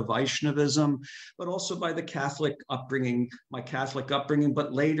Gaudiya Vaishnavism, but also by the Catholic upbringing,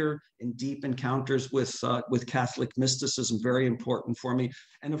 but later in deep encounters with Catholic mysticism, very important for me.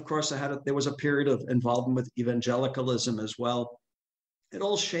 And of course, there was a period of involvement with evangelicalism as well. It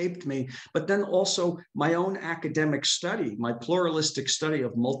all shaped me, but then also my own academic study, my pluralistic study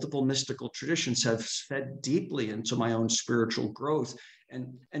of multiple mystical traditions have fed deeply into my own spiritual growth.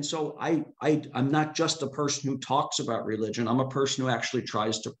 And so I'm not just a person who talks about religion. I'm a person who actually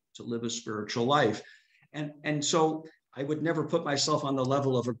tries to live a spiritual life. And so I would never put myself on the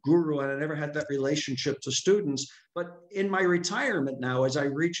level of a guru, and I never had that relationship to students. But in my retirement now, as I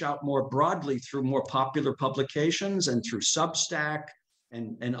reach out more broadly through more popular publications and through Substack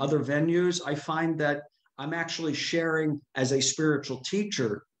and other venues, I find that I'm actually sharing as a spiritual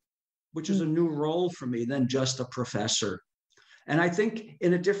teacher, which is a new role for me than just a professor. And I think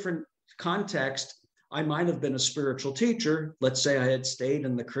in a different context, I might have been a spiritual teacher. Let's say I had stayed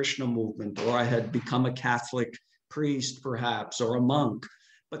in the Krishna movement, or I had become a Catholic priest, perhaps, or a monk.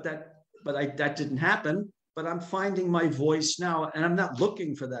 But that didn't happen. But I'm finding my voice now, and I'm not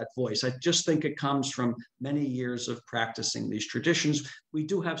looking for that voice. I just think it comes from many years of practicing these traditions. We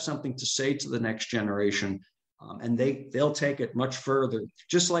do have something to say to the next generation. And they'll take it much further.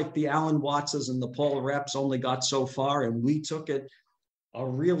 Just like the Alan Wattses and the Paul Reps only got so far, and we took it a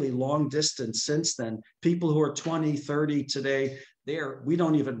really long distance since then. People who are 20, 30 today, we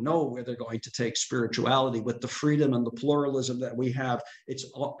don't even know where they're going to take spirituality with the freedom and the pluralism that we have.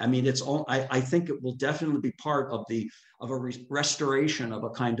 I think it will definitely be part of a restoration of a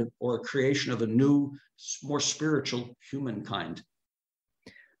kind of, or a creation of a new, more spiritual humankind.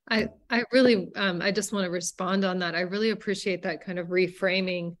 I really, I just want to respond on that. I really appreciate that kind of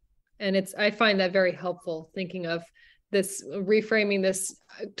reframing. And I find that very helpful, thinking of this, reframing this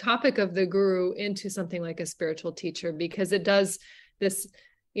topic of the guru into something like a spiritual teacher, because it does this,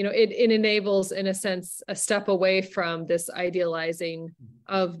 it enables, in a sense, a step away from this idealizing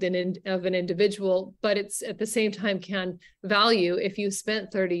of an individual, but it's at the same time can value, if you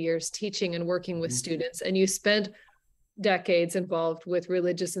spent 30 years teaching and working with students, and you spent decades involved with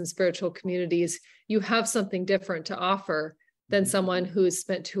religious and spiritual communities, you have something different to offer than someone who's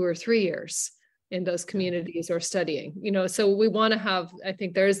spent 2 or 3 years in those communities or studying, so we want to have, I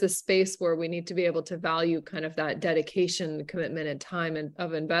think there is this space where we need to be able to value kind of that dedication, commitment, and time and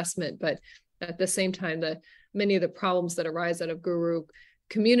of investment. But at the same time, many of the problems that arise out of guru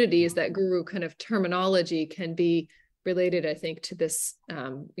communities, that guru kind of terminology can be related, I think, to this,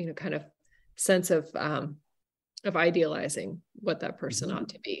 kind of sense of idealizing what that person ought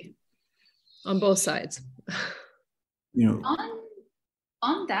to be on both sides.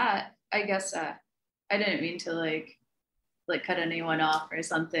 On that, I guess I didn't mean to like cut anyone off or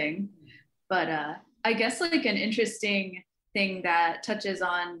something, but I guess like an interesting thing that touches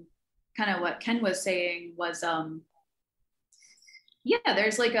on kind of what Ken was saying was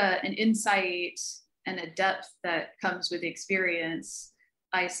there's like an insight and a depth that comes with experience.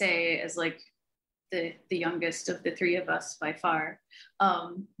 I say as like the youngest of the three of us by far,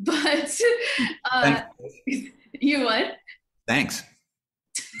 but you what? Thanks.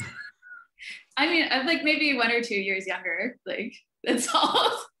 I mean, I'm like maybe 1 or 2 years younger. Like that's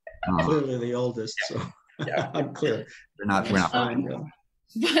all. Clearly the oldest, so yeah, I'm clear. We're not.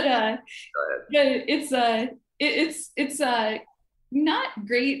 But it's not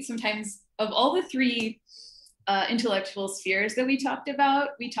great sometimes. Of all the three intellectual spheres that we talked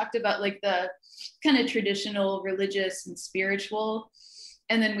about like the kind of traditional religious and spiritual,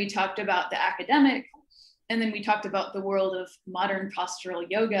 and then we talked about the academic, and then we talked about the world of modern postural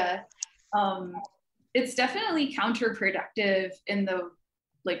yoga. It's definitely counterproductive in the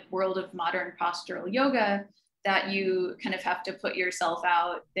like world of modern postural yoga that you kind of have to put yourself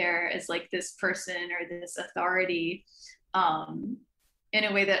out there as like this person or this authority in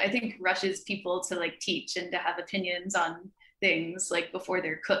a way that I think rushes people to like teach and to have opinions on things like before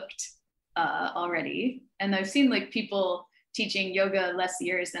they're cooked already. And I've seen like people teaching yoga less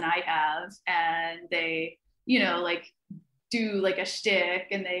years than I have, and they, like do like a shtick,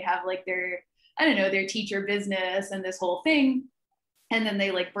 and they have like their teacher business and this whole thing. And then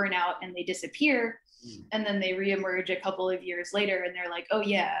they like burn out and they disappear. And then they reemerge a couple of years later and they're like, oh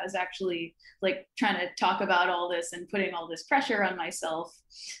yeah, I was actually like trying to talk about all this and putting all this pressure on myself,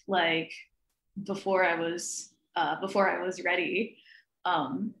 like before I was ready.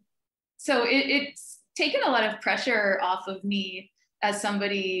 So it's taken a lot of pressure off of me as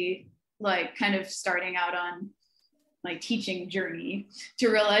somebody like kind of starting out on my teaching journey to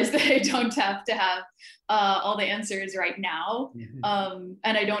realize that I don't have to have all the answers right now. And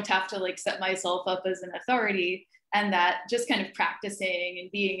I don't have to like set myself up as an authority, and that just kind of practicing and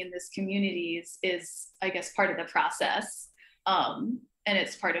being in this community is, I guess, part of the process. And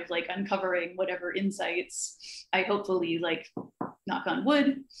it's part of like uncovering whatever insights I hopefully, like, knock on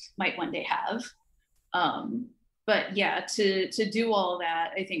wood, might one day have. But yeah, to do all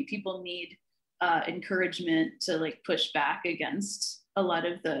that, I think people need encouragement to like push back against a lot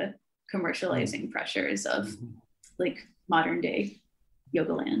of the commercializing pressures of like modern day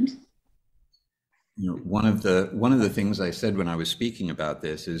yoga land. One of the things I said when I was speaking about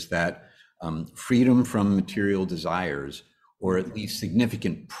this is that freedom from material desires, or at least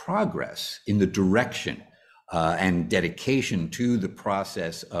significant progress in the direction and dedication to the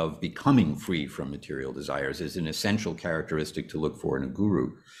process of becoming free from material desires, is an essential characteristic to look for in a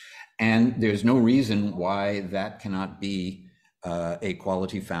guru. And there's no reason why that cannot be a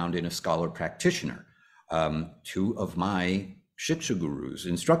quality found in a scholar-practitioner. 2 of my Shiksha gurus,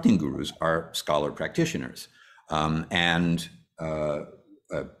 instructing gurus, are scholar-practitioners. And a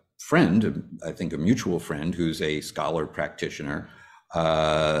friend, I think a mutual friend, who's a scholar-practitioner,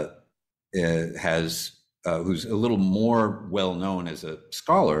 who's a little more well-known as a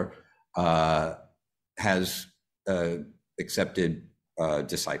scholar, has accepted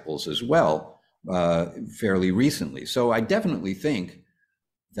disciples as well, fairly recently. So I definitely think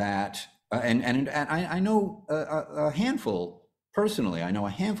that, and I know a handful, personally, I know a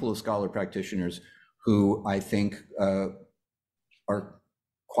handful of scholar practitioners who I think are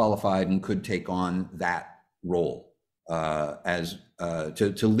qualified and could take on that role as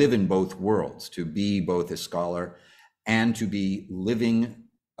to live in both worlds, to be both a scholar and to be living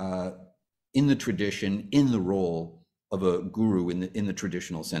in the tradition, in the role of a guru in the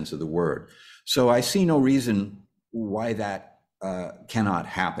traditional sense of the word. So I see no reason why that cannot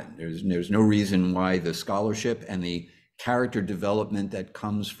happen. There's no reason why the scholarship and the character development that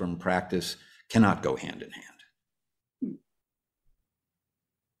comes from practice cannot go hand in hand.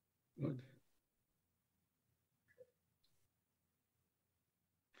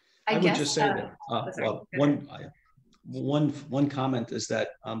 I would just say that one comment is that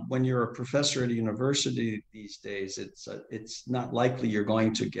when you're a professor at a university these days, it's not likely you're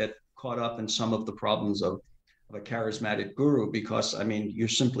going to get caught up in some of the problems of a charismatic guru, because I mean you're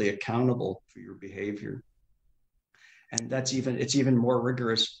simply accountable for your behavior, and it's even more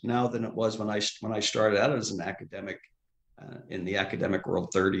rigorous now than it was when I started out as an academic in the academic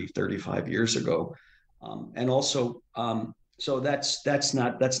world 35 years ago, and also. So that's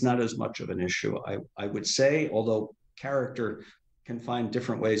not as much of an issue, I would say, although character can find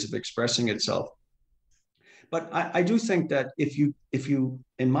different ways of expressing itself. But I do think that if you,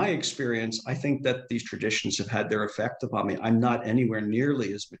 in my experience, I think that these traditions have had their effect upon me. I'm not anywhere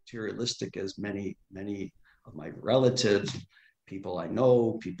nearly as materialistic as many of my relatives, people I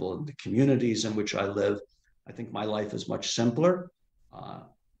know, people in the communities in which I live. I think my life is much simpler.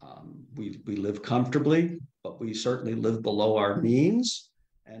 We live comfortably, but we certainly live below our means,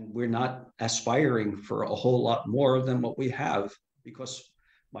 and we're not aspiring for a whole lot more than what we have, because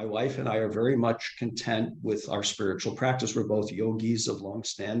my wife and I are very much content with our spiritual practice. We're both yogis of long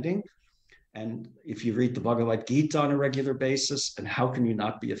standing, and if you read the Bhagavad Gita on a regular basis, and how can you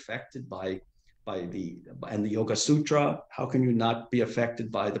not be affected by the Yoga Sutra? How can you not be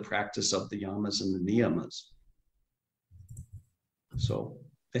affected by the practice of the yamas and the niyamas? So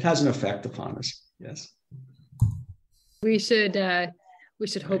it has an effect upon us. Yes. We should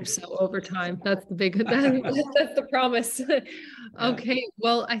hope so over time. That's the big, that's the promise. Okay.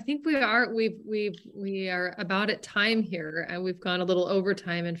 Well, I think we are about at time here, and we've gone a little over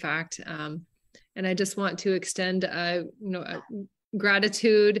time, in fact. And I just want to extend,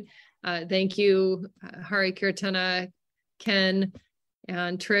 gratitude. Thank you, Hari-kirtana, Ken,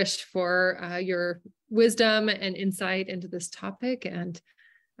 and Trish, for your wisdom and insight into this topic. And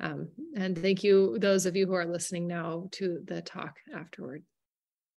thank you, those of you who are listening now, to the talk afterward.